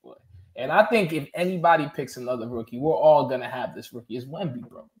planet, boy. And I think if anybody picks another rookie, we're all gonna have this rookie. It's Wemby,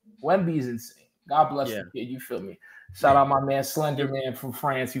 bro. Wemby is insane. God bless the kid. You feel me? Shout out my man Slender Man from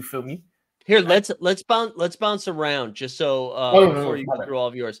France. You feel me? Here, let's bounce around just so before you go through all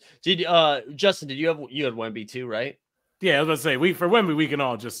of yours. Did Justin? You had Wemby too, right? Yeah, I was gonna say for Wemby we can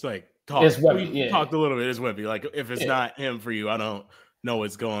all just like talk. We talked a little bit. It's Wemby. Like if it's not him for you, I don't know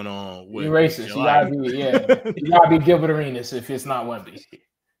what's going on. With you racist. You gotta be Gilbert Arenas if it's not Wemby.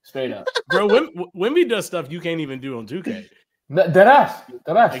 Straight up, bro. Wemby does stuff you can't even do on 2K. Deadass.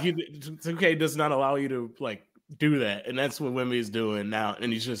 Like 2K does not allow you to like do that, and that's what Wemby is doing now.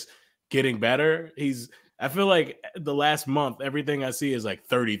 And he's just getting better. I feel like the last month, everything I see is like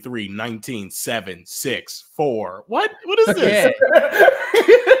 33, 19, 7, 6, 4. What is this?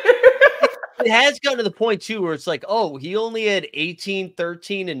 It has gotten to the point too where it's like, oh, he only had 18,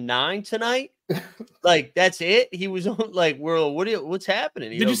 13, and 9 tonight. Like that's it. He was on like, world. What's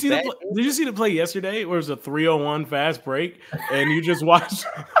happening? Did you see the play yesterday? Where it was a 301 fast break, and you just watched.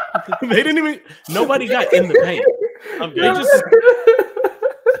 They didn't even. Nobody got in the paint.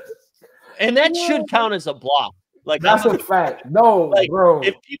 And that should count as a block. Like that's a fact. No, like, bro.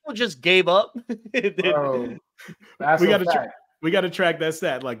 If people just gave up, bro, we got to track that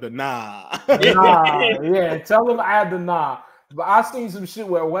stat like the nah. Yeah, tell them I had the nah. But I seen some shit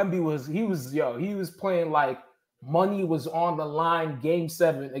where Wemby was playing like money was on the line, game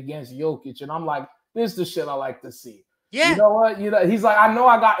 7 against Jokic, and I'm like, this is the shit I like to see. Yeah, you know what? He's like, I know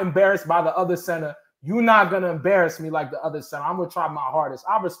I got embarrassed by the other center. You're not gonna embarrass me like the other center. I'm gonna try my hardest.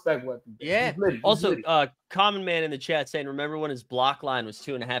 I respect Wemby. Yeah. Also, Common Man in the chat saying, remember when his block line was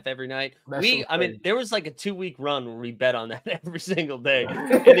 2.5 every night? There was like a 2-week run where we bet on that every single day,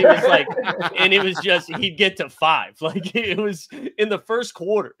 and it was just he'd get to 5. Like it was in the first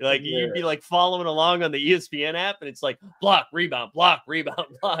quarter. Like you'd be like following along on the ESPN app, and it's like block, rebound, block, rebound,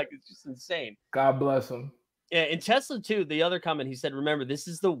 block. It's just insane. God bless him. Yeah, and Tesla too. The other comment he said, remember, this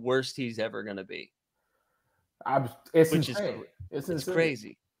is the worst he's ever gonna be. It's insane. It's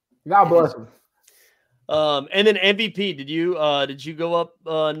crazy. God bless him. And then MVP. Did you go up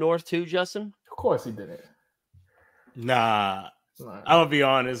north too, Justin? Of course he didn't. Nah. I'm gonna be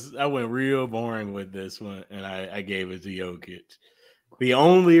honest. I went real boring with this one, and I gave it to Jokic. The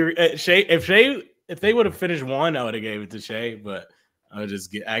only if they would have finished 1, I would have gave it to Shea, but I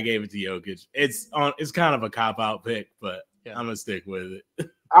gave it to Jokic. It's kind of a cop-out pick, but I'm gonna stick with it.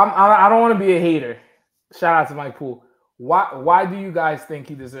 I don't want to be a hater. Shout out to Mike Poole. Why do you guys think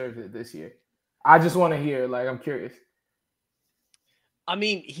he deserves it this year? I just want to hear. Like, I'm curious. I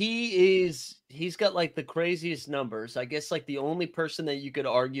mean, he's got like the craziest numbers. I guess like the only person that you could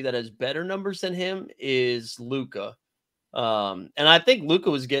argue that has better numbers than him is Luka. And I think Luka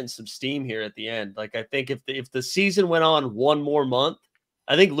was getting some steam here at the end. Like, I think if the season went on one more month,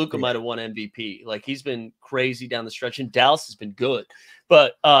 I think Luka might have won MVP. Like, he's been crazy down the stretch, and Dallas has been good.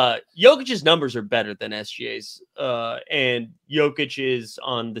 But Jokic's numbers are better than SGA's. And Jokic is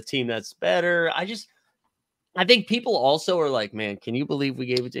on the team that's better. I think people also are like, man, can you believe we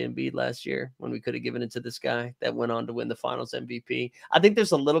gave it to Embiid last year when we could have given it to this guy that went on to win the Finals MVP? I think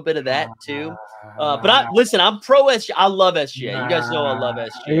there's a little bit of that too. But listen, I'm pro SGA. I love SGA. You guys know I love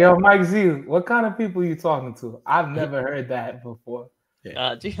SGA. Yo, Mike Z, what kind of people are you talking to? I've never heard that before.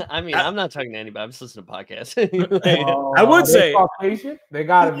 I mean, I'm not talking to anybody. I'm just listening to podcasts. I would say Caucasian. They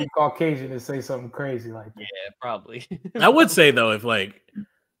gotta be Caucasian to say something crazy like that. Yeah, probably. I would say though,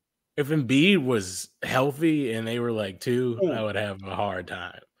 if Embiid was healthy and they were like 2, I would have a hard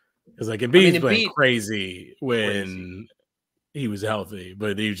time. Because like Embiid's playing crazy when he was healthy,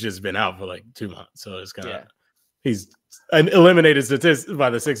 but he's just been out for like 2 months. So it's kind of he's eliminated statistics by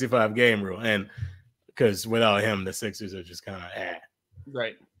the 65 game rule. And because without him, the Sixers are just kind of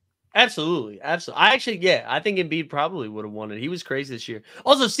Right. Absolutely. I think Embiid probably would have won it. He was crazy this year.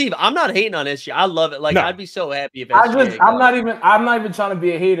 Also, Steve, I'm not hating on SGA. I love it. Like, I'd be so happy if SGA I'm not even trying to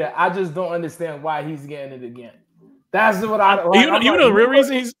be a hater. I just don't understand why he's getting it again. That's what I like, you know the real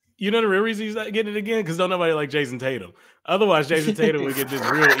reason he's not getting it again? Because don't nobody like Jason Tatum. Otherwise, Jason Tatum would get this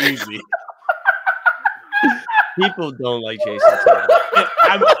real easy. People don't like Jason Tatum.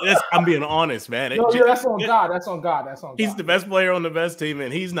 I'm being honest, man. That's on God. That's on God. He's the best player on the best team,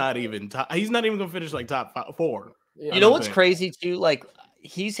 and he's not even gonna finish like top 4. You know what's crazy too? Like,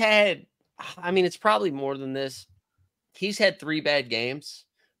 he's had, I mean, it's probably more than this. He's had 3 bad games,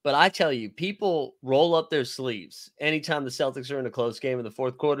 but I tell you, people roll up their sleeves anytime the Celtics are in a close game in the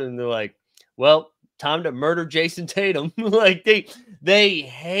fourth quarter, and they're like, "Well, time to murder Jason Tatum." Like they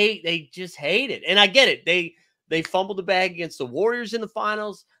just hate it, and I get it. They fumbled the bag against the Warriors in the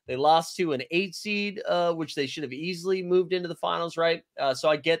finals. They lost to an 8 seed, which they should have easily moved into the finals, right? So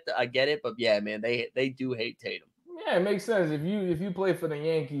I get it, but yeah, man, they do hate Tatum. Yeah, it makes sense. If you play for the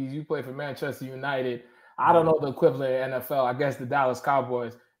Yankees, you play for Manchester United. I don't know the equivalent in NFL. I guess the Dallas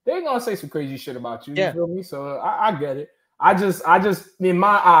Cowboys. They're gonna say some crazy shit about you. You feel me? So I get it. I just in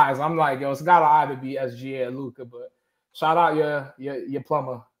my eyes, I'm like, yo, it's gotta either be SGA or Luka. But shout out your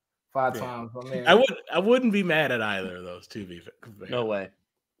plumber 5 times. I mean, I wouldn't be mad at either of those two. No way.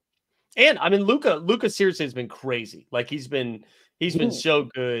 And I mean, Luka seriously has been crazy. Like he's been so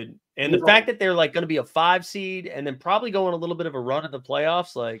good. And the fact that they're like going to be a 5 seed and then probably going a little bit of a run at the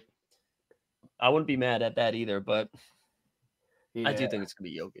playoffs, like I wouldn't be mad at that either. But I do think it's going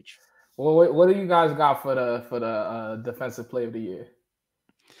to be Jokic. Well, what do you guys got for the defensive player of the year?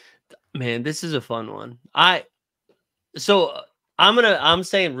 Man, this is a fun one. I'm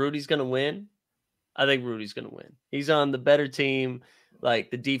saying Rudy's going to win. I think Rudy's going to win. He's on the better team.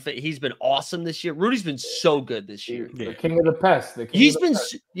 Like the defense, he's been awesome this year. Rudy's been so good this year. The king of the pest. He's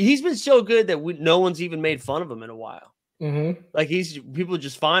been so good that no one's even made fun of him in a while. Mm-hmm. Like people are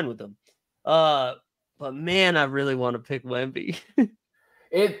just fine with him. But man, I really want to pick Wemby.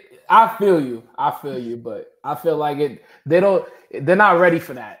 I feel you, but I feel like they're not ready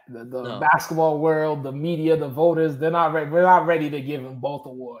for that. The basketball world, the media, the voters, we're not ready to give him both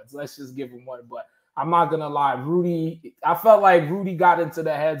awards. Let's just give him one. But I'm not gonna lie, Rudy. I felt like Rudy got into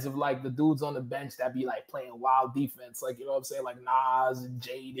the heads of like the dudes on the bench that be like playing wild defense, like you know what I'm saying, like Nas and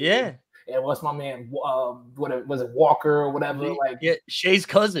Jaden. Yeah. And what's my man? What was it, Walker or whatever? Like Shay's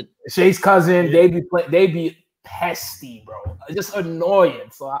cousin. Yeah. They be pesty, bro. Just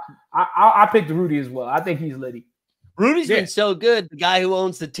annoying. So I picked Rudy as well. I think he's litty. Rudy's been so good. The guy who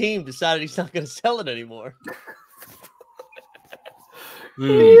owns the team decided he's not going to sell it anymore.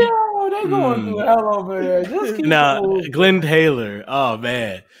 Yo, they going through hell over there. Just keep Glenn Taylor. Oh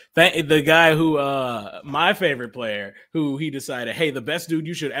man, the guy who my favorite player who he decided, hey, the best dude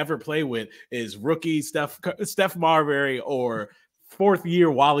you should ever play with is rookie Steph Marbury or 4th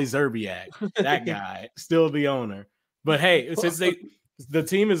year Wally Zerbiak. That guy still the owner. But hey, since the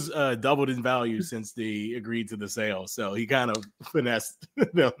team has doubled in value since they agreed to the sale, so he kind of finessed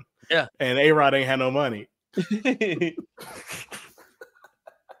them. Yeah, and A-Rod ain't had no money.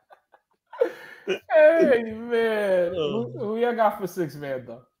 Hey man, who y'all got for 6 man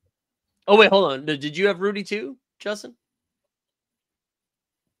though? Oh wait, hold on. Did you have Rudy too, Justin?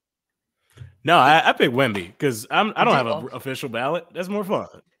 No, I picked Wemby because I don't have an official ballot. That's more fun.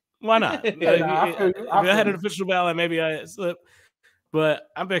 Why not? I If I had an official ballot, maybe I slip. But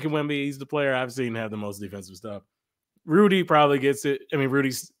I'm picking Wemby. He's the player I've seen have the most defensive stuff. Rudy probably gets it. I mean,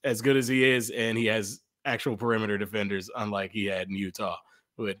 Rudy's as good as he is, and he has actual perimeter defenders, unlike he had in Utah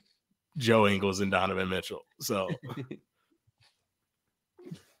with Joe Ingles and Donovan Mitchell. So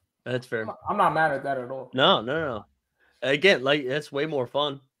that's fair. I'm not mad at that at all. No. Again, like that's way more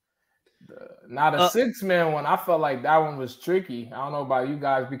fun. Now the 6-man one, I felt like that one was tricky. I don't know about you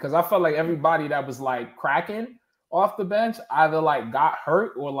guys because I felt like everybody that was like cracking off the bench either like got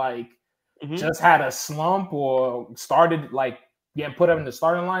hurt or like just had a slump or started like getting put up in the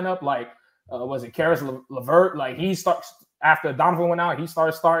starting lineup. Like was it Karis LeVert? Like he starts after Donovan went out, he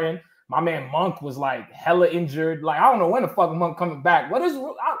started starting. My man Monk was like hella injured. Like I don't know when the fuck Monk coming back. We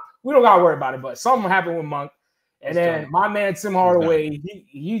don't gotta worry about it, but something happened with Monk. And then my man Tim Hardaway,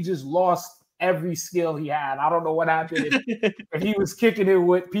 he just lost every skill he had. I don't know what happened. If he was kicking it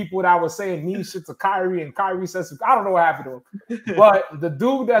with people that was saying mean shit to Kyrie, and Kyrie says, I don't know what happened to him. But the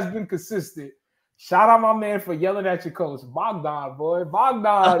dude that's been consistent, shout out my man for yelling at your coach, Bogdan, boy.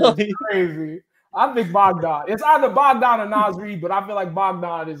 Bogdan is crazy. I think Bogdan. It's either Bogdan or Naz Reid, but I feel like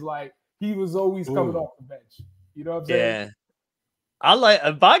Bogdan is like, he was always coming off the bench. You know what I'm saying? Yeah. I like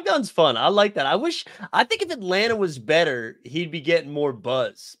Bogdan's fun. I like that. I think if Atlanta was better, he'd be getting more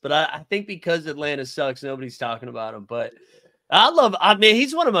buzz. But I think because Atlanta sucks, nobody's talking about him. But I mean,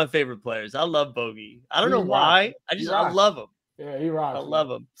 he's one of my favorite players. I love Bogey. I don't know why. I love him. Yeah, he rocks. I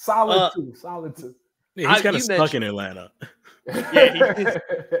love him. Solid too. Yeah, he's kind of stuck in Atlanta. Yeah,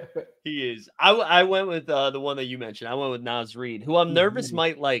 he is. I went with the one that you mentioned. I went with Naz Reid, who I'm nervous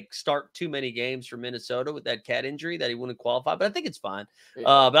might like start too many games for Minnesota with that cat injury that he wouldn't qualify, but I think it's fine. Yeah.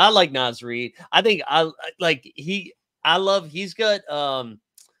 But I like Naz Reid. I think he's got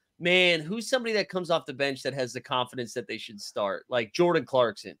man, who's somebody that comes off the bench that has the confidence that they should start, like Jordan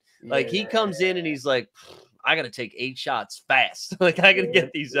Clarkson. Like he comes in and he's like, I got to take 8 shots fast. Like I got to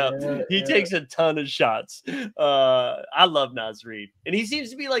get these up. He takes a ton of shots. I love Naz Reid. And he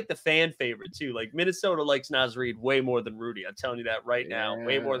seems to be like the fan favorite too. Like Minnesota likes Naz Reid way more than Rudy. I'm telling you that right now.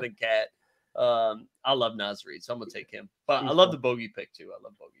 Way more than Cat. I love Naz Reid, so I'm going to take him. But I love the Bogey pick too. I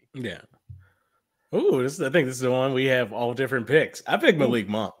love Bogey. Yeah. Ooh, I think this is the one we have all different picks. I picked Malik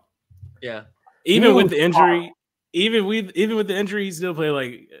Monk. Yeah. Even with the injury, even with the injury, he still played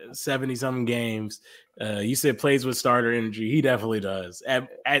like 70-something games. You said plays with starter energy. He definitely does.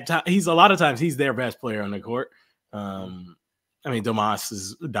 He's a lot of times he's their best player on the court. I mean, Domas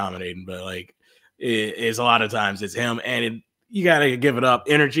is dominating, but like it's a lot of times it's him. And you got to give it up.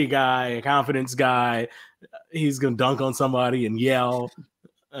 Energy guy, a confidence guy. He's gonna dunk on somebody and yell.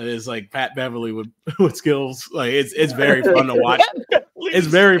 It's like Pat Beverly with skills. Like it's very fun to watch. It's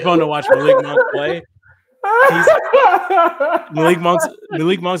very fun to watch Malik Monk play. Malik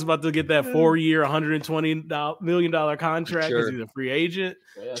Monk's about to get that 4-year, $120 million contract because he's a free agent.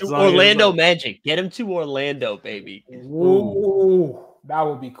 To Orlando Magic. Get him to Orlando, baby. Ooh, that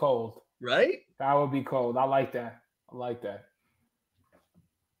would be cold. Right? That would be cold. I like that.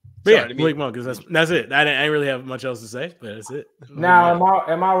 But Malik Monk, that's it. I didn't really have much else to say, but that's it. Now,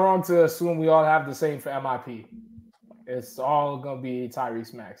 am I wrong to assume we all have the same for MIP? It's all gonna be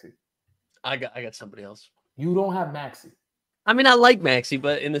Tyrese Maxey. I got somebody else. You don't have Maxey. I mean, I like Maxey,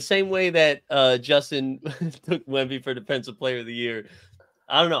 but in the same way that Justin took Wemby for Defensive Player of the Year,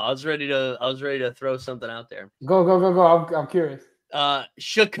 I don't know. I was ready to throw something out there. Go. I'm curious.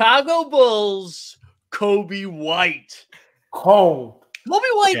 Chicago Bulls, Kobe White. Cold. Kobe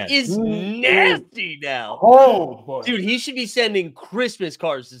White is nasty now. Oh, boy. Dude, he should be sending Christmas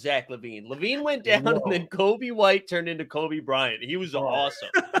cards to Zach LaVine. LaVine went down, and then Kobe White turned into Kobe Bryant. He was awesome.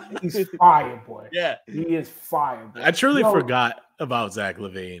 He's fire, boy. Yeah. He is fire, boy. I truly forgot about Zach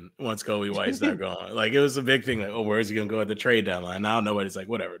LaVine once Kobe White started going. Like, it was a big thing. Like, oh, where's he going to go at the trade deadline? Now nobody's like,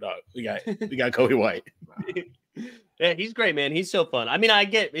 whatever, dog. We got Kobe White. Yeah, he's great, man. He's so fun. I mean, I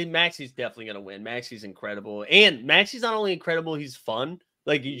get it. Maxey's definitely going to win. Maxey's incredible. And Maxey's not only incredible, he's fun.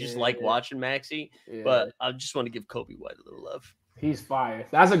 Like, you just like watching Maxey. Yeah. But I just want to give Kobe White a little love. He's fire.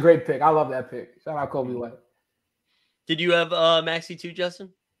 That's a great pick. I love that pick. Shout out Kobe White. Did you have Maxey too, Justin?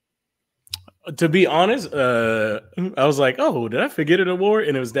 To be honest, I was like, oh, did I forget an award?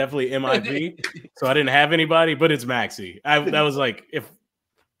 And it was definitely MIP. So I didn't have anybody, but it's Maxey. That was like, if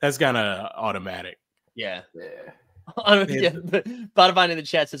that's kind of automatic. Yeah. Spotify in the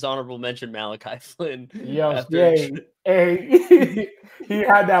chat says honorable mention Malachi Flynn. Yo, hey, he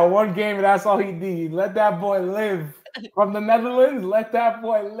had that one game and that's all he needed. Let that boy live. From the Netherlands, let that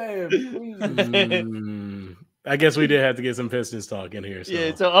boy live. I guess we did have to get some Pistons talk in here. So.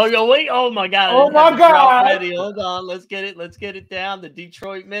 Yeah. So, wait. Oh my God. Oh my God. Ready. Hold on. Let's get it down. The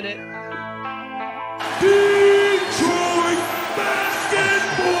Detroit Minute. Detroit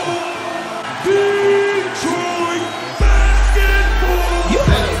basketball. Detroit basketball.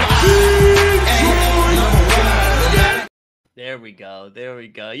 There we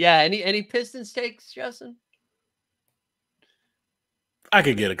go. Yeah. Any Pistons takes, Justin? I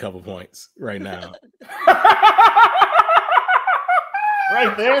could get a couple points right now.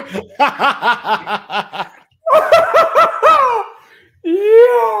 Right there.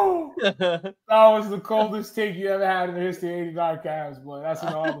 Yo, that was the coldest take you ever had in the history of 89 Cavs, boy. That's an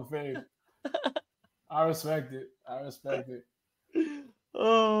Hall of Fame. I respect it.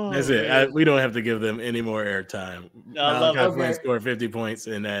 Oh, that's it. We don't have to give them any more airtime. I love it. Okay. Score 50 points,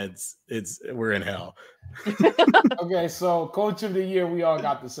 and we're in hell. Okay, so Coach of the Year, we all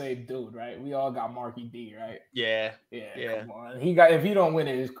got the same dude, right? We all got Marky D, right? Yeah. Come on. If he don't win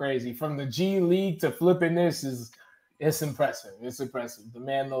it, it's crazy. From the G League to flipping this it's impressive. It's impressive. The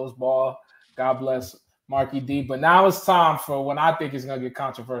man knows ball. God bless Marky D. But now it's time for when I think it's gonna get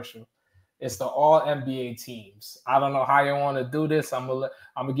controversial. It's the all NBA teams. I don't know how you want to do this. I'm gonna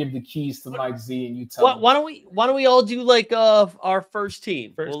give the keys to Mike Z and you tell me. Why don't we all do like our first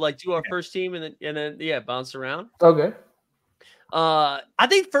team? We'll like do our first team and then bounce around. Okay. I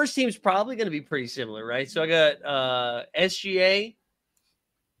think first team's probably gonna be pretty similar, right? So I got SGA,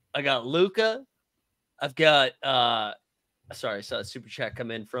 I got Luka, I've got sorry, I saw a super chat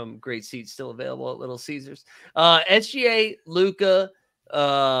come in from Great Seats still available at Little Caesars. SGA, Luka,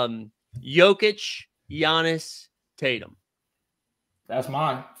 Jokic, Giannis, Tatum. That's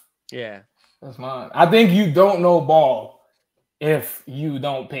mine. Yeah. That's mine. I think you don't know ball if you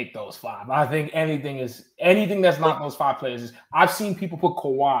don't pick those five. I think anything that's not those five players. I've seen people put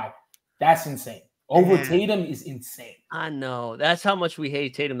Kawhi. That's insane. Over Tatum is insane. I know. That's how much we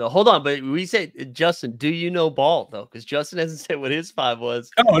hate Tatum, though. Hold on, but we said, Justin, do you know ball, though? Because Justin hasn't said what his five was.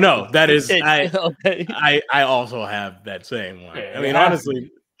 Oh, no. That is, okay. I also have that same one. Yeah, I mean,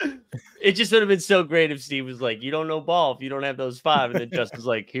 honestly. It just would have been so great if Steve was like, you don't know ball if you don't have those five. And then Justin's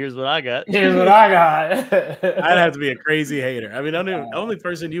like, here's what I got. Here's what I got. I'd have to be a crazy hater. I mean, the only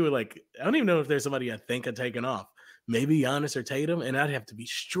person you would like, I don't even know if there's somebody I think of taking off. Maybe Giannis or Tatum, and I'd have to be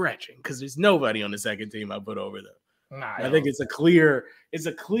stretching because there's nobody on the second team I put over them. I think it's a clear,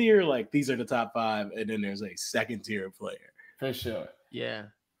 like these are the top five, and then there's a second tier player. For sure. Yeah.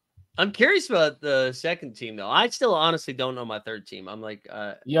 I'm curious about the second team, though. I still honestly don't know my third team. I'm like,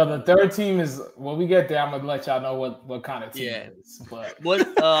 the third team is when we get there. I'm gonna let y'all know what kind of team it is. But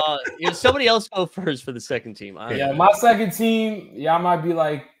somebody else go first for the second team. My second team, y'all might be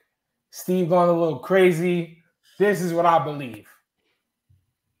like, Steve going a little crazy. This is what I believe: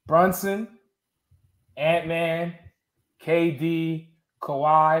 Brunson, Ant-Man, KD,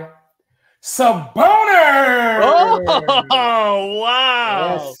 Kawhi, Sabonis. Oh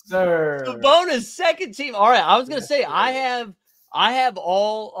wow! Yes, sir. Sabonis second team. All right, I was gonna say I have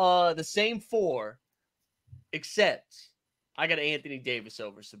all the same four, except I got Anthony Davis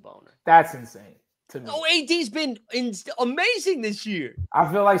over Sabonis. That's insane to me. Oh, AD's been amazing this year.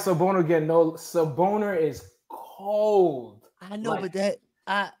 I feel like Sabonis is cold. I know, but that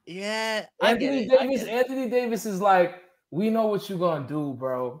Anthony Davis is like, we know what you're gonna do,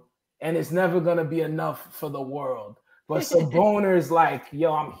 bro. And it's never gonna be enough for the world. But Sabonis is like,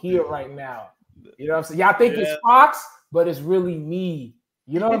 yo, I'm here right now. You know what I'm saying? Y'all think it's Fox, but it's really me.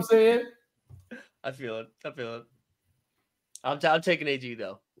 You know what I'm saying? I feel it. I'm taking AG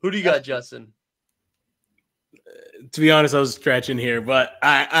though. Who do you got, Justin? To be honest, I was stretching here, but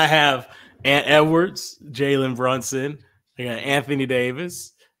I have Ant Edwards, Jalen Brunson, I got Anthony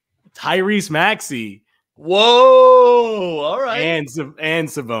Davis, Tyrese Maxey. Whoa! All right, and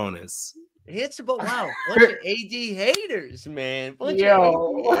Sabonis. It's about bunch of AD haters, man. Wait,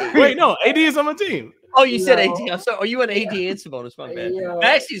 no, AD is on my team. Oh, you said AD. I'm sorry. Are you an AD and Sabonis? My bad.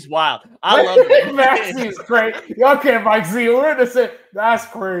 Maxey's wild. I love it. Maxey's great. Y'all can't Mike Z. We're to say that's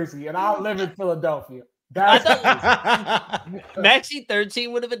crazy, and I live in Philadelphia. Maxey third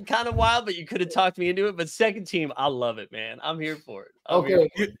team would have been kind of wild, but you could have talked me into it. But second team, I love it, man. I'm here for it.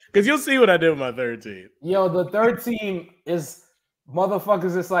 Because you'll see what I did with my third team. Yo, the third team is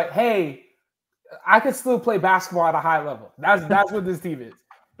motherfuckers. It's like, hey, I could still play basketball at a high level. That's what this team is.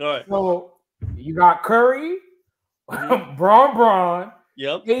 All right. So you got Curry, Braun,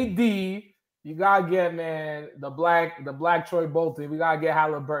 yep, AD. You gotta get the black Troy Bolton. We gotta get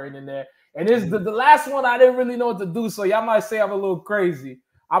Halliburton in there. And this the last one I didn't really know what to do. So y'all might say I'm a little crazy.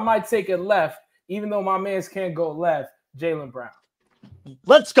 I might take it left, even though my mans can't go left. Jaylen Brown.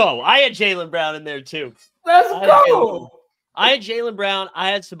 Let's go. I had Jaylen Brown in there too. Let's go. I had Jaylen Brown. I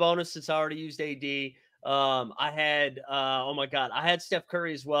had Sabonis since I already used AD. I had oh my god, I had Steph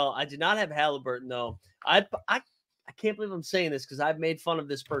Curry as well. I did not have Halliburton though. I can't believe I'm saying this because I've made fun of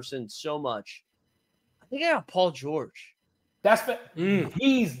this person so much. I think I got Paul George.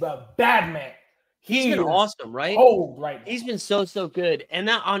 He's the bad man. He's been awesome, right? Oh, right. He's been so good. And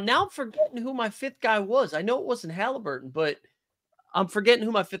now I'm forgetting who my fifth guy was. I know it wasn't Halliburton, but I'm forgetting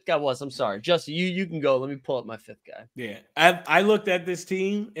who my fifth guy was. I'm sorry. Justin, you can go. Let me pull up my fifth guy. Yeah. I looked at this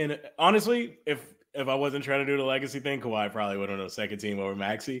team, and honestly, if I wasn't trying to do the legacy thing, Kawhi probably would have been a second team over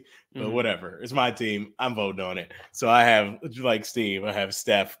Maxey. But whatever. It's my team. I'm voting on it. So I have, like Steve, I have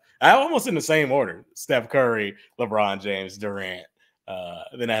Steph. I almost in the same order. Steph Curry, LeBron James, Durant.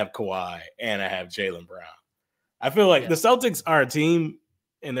 Then I have Kawhi, and I have Jaylen Brown. I feel like the Celtics are a team,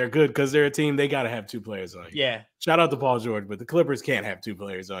 and they're good because they're a team. They got to have two players on here. Yeah. Shout out to Paul George, but the Clippers can't have two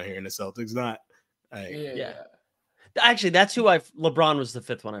players on here, and the Celtics not. Yeah. Actually, that's who LeBron was the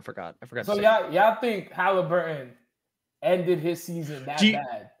fifth one. I forgot. So y'all think Halliburton ended his season that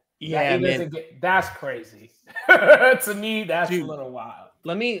bad? Yeah, man. That's crazy. To me, that's a little wild.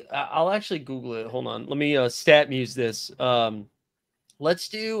 I'll actually Google it. Hold on. Let me stat muse this. Let's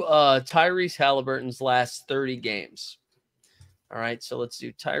do Tyrese Halliburton's last 30 games. All right, so let's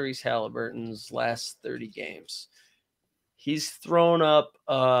do Tyrese Halliburton's last 30 games. He's thrown up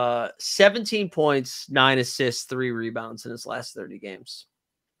 17 points, 9 assists, 3 rebounds in his last 30 games.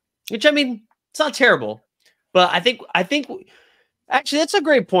 Which, I mean, it's not terrible. But I think actually that's a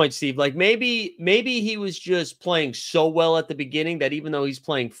great point, Steve. Like maybe he was just playing so well at the beginning that even though he's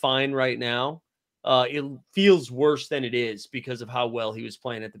playing fine right now, it feels worse than it is because of how well he was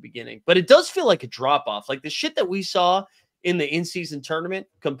playing at the beginning. But it does feel like a drop-off. Like the shit that we saw in the in-season tournament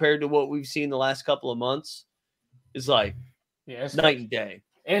compared to what we've seen the last couple of months is like night and day.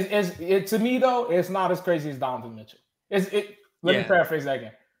 To me, though, it's not as crazy as Donovan Mitchell. Let me paraphrase that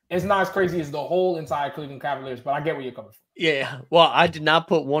again. It's not as crazy as the whole entire Cleveland Cavaliers, but I get where you're coming from. Yeah. Well, I did not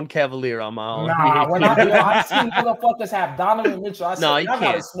put one Cavalier on my own. I've seen motherfuckers have Donovan Mitchell. I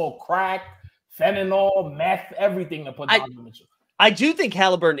gotta smoke crack, fentanyl, meth, everything to put Donovan Mitchell. I do think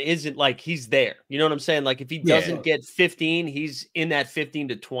Halliburton isn't like he's there. You know what I'm saying? Like if he doesn't get 15, he's in that 15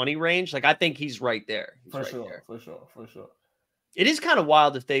 to 20 range. Like I think he's right there. For sure. It is kind of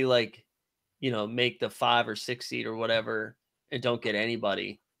wild if they like, make the 5 or 6 seed or whatever and don't get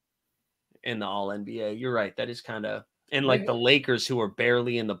anybody in the All NBA. You're right. That is kind of, and like the Lakers who are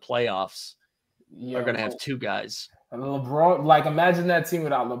barely in the playoffs are going to have 2 guys. And LeBron, like imagine that team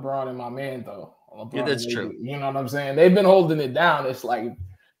without LeBron and my man though. Yeah, that's true. You know what I'm saying? They've been holding it down. It's like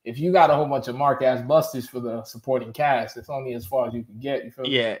if you got a whole bunch of mark-ass busters for the supporting cast, it's only as far as you can get. You feel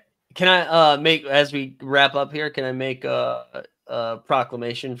me? Can I make, as we wrap up here, can I make a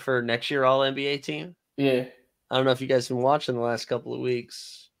proclamation for next year All-NBA team? Yeah. I don't know if you guys have been watching the last couple of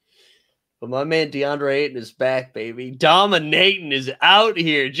weeks, but my man DeAndre Ayton is back, baby. Dominating is out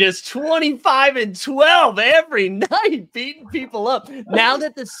here, just 25-12 every night, beating people up. Now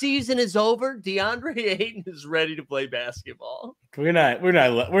that the season is over, DeAndre Ayton is ready to play basketball. We're not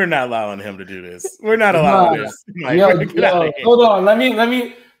allowing him to do this. We're not allowing this. Hold on. Let me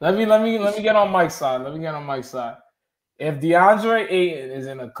get on Mike's side. If DeAndre Ayton is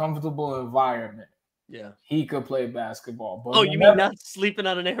in a comfortable environment, he could play basketball. But you mean not sleeping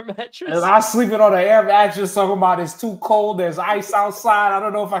on an air mattress? And I'm sleeping on an air mattress talking about it's too cold, there's ice outside, I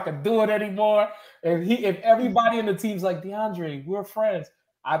don't know if I can do it anymore. If everybody in the team's like, DeAndre, we're friends,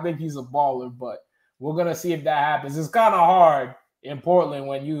 I think he's a baller, but we're going to see if that happens. It's kind of hard in Portland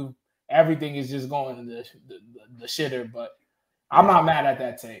when everything is just going to the shitter, but I'm not mad at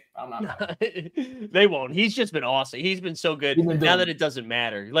that take. I'm not mad. They won't. He's just been awesome. He's been so good now that it doesn't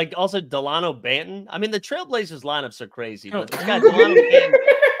matter. Like also Delano Banton. I mean, the Trailblazers lineups are crazy, but this guy Delano Banton,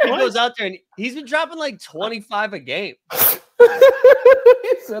 he goes out there and he's been dropping like 25 a game. He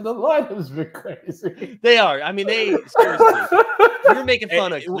said the lineups been crazy. They are. I mean, seriously. You're making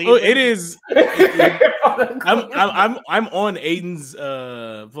fun of Cleveland. It is. I'm on Aiden's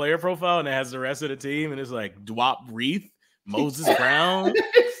player profile and it has the rest of the team, and it's like Dwap Reith, Moses Brown,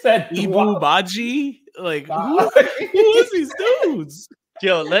 Ibu Baji. Like who is these dudes?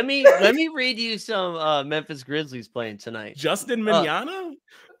 Joe, let me read you some Memphis Grizzlies playing tonight. Justin Mignogna?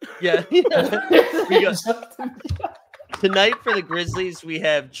 Yeah. Tonight for the Grizzlies, we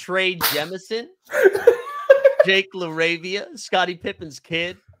have Trey Jemison, Jake LaRavia, Scottie Pippen's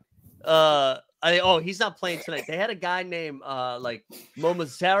kid. He's not playing tonight. They had a guy named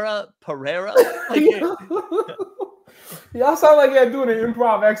Momazera Pereira. Y'all sound like you're doing an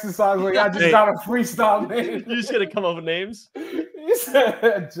improv exercise. Like I just got a freestyle name. You're just gonna come up with names. You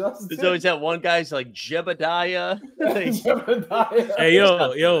said Justin. There's always that one guy's like Jebediah. Jebediah. Hey,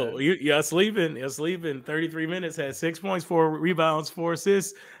 y'all sleeping. You're sleeping. 33 minutes, had 6 points, 4 rebounds, 4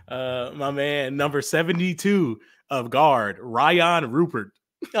 assists. My man, number 72 of guard, Ryan Rupert.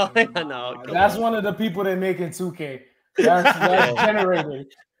 Oh, no, that's one of the people they make in 2K. That's generated.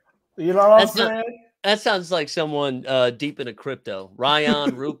 You know what I'm saying? That sounds like someone deep into crypto.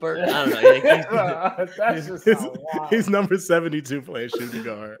 Ryan Rupert. I don't know. That's just he's number 72 playing shooting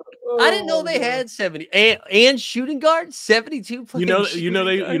guard. I didn't know they had 70 and shooting guard 72 playing. You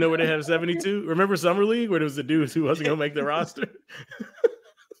know where they have 72? Remember Summer League where there was a dude who wasn't gonna make the roster?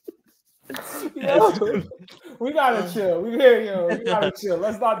 We gotta chill. We gotta chill.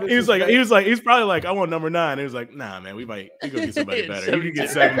 Let's not. He was probably like, I want number 9. He was like, nah, man, we gonna get somebody better. You can get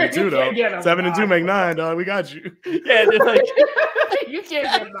 72 though. 72 make 9, dog. We got you. Yeah, they're like, you can't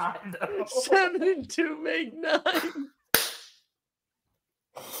get 9 though. 72 make 9.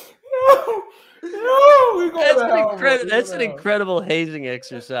 That's an incredible hazing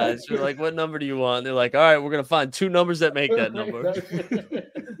exercise. You're like, what number do you want? They're like, all right, we're gonna find 2 numbers that make that number.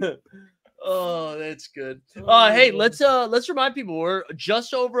 Oh, that's good. Hey, let's remind people we're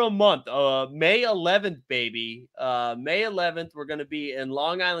just over a month. May 11th, baby. May 11th, we're gonna be in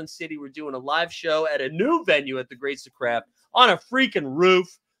Long Island City. We're doing a live show at a new venue at the Greats of Craft on a freaking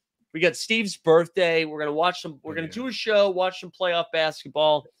roof. We got Steve's birthday. We're gonna watch some. We're gonna do a show, watch some playoff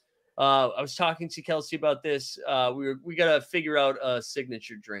basketball. I was talking to Kelsey about this. We gotta figure out a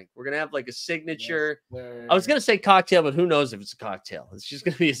signature drink. We're gonna have like a signature. Yes, I was gonna say cocktail, but who knows if it's a cocktail? It's just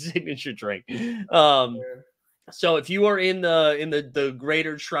gonna be a signature drink. So if you are in the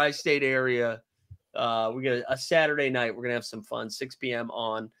greater tri-state area, we got a Saturday night. We're gonna have some fun. 6 p.m.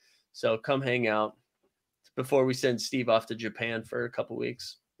 on. So come hang out before we send Steve off to Japan for a couple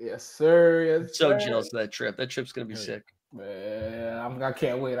weeks. Yes, sir. Yes, so jealous of that trip. That trip's gonna be sick. Man, I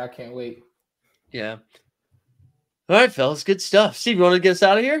can't wait. I can't wait. Yeah. All right, fellas. Good stuff. Steve, you want to get us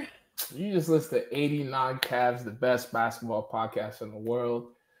out of here? You just listed 89 Cavs, the best basketball podcast in the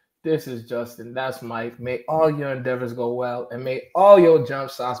world. This is Justin. That's Mike. May all your endeavors go well, and may all your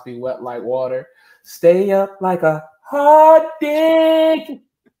jump shots be wet like water. Stay up like a hot dick.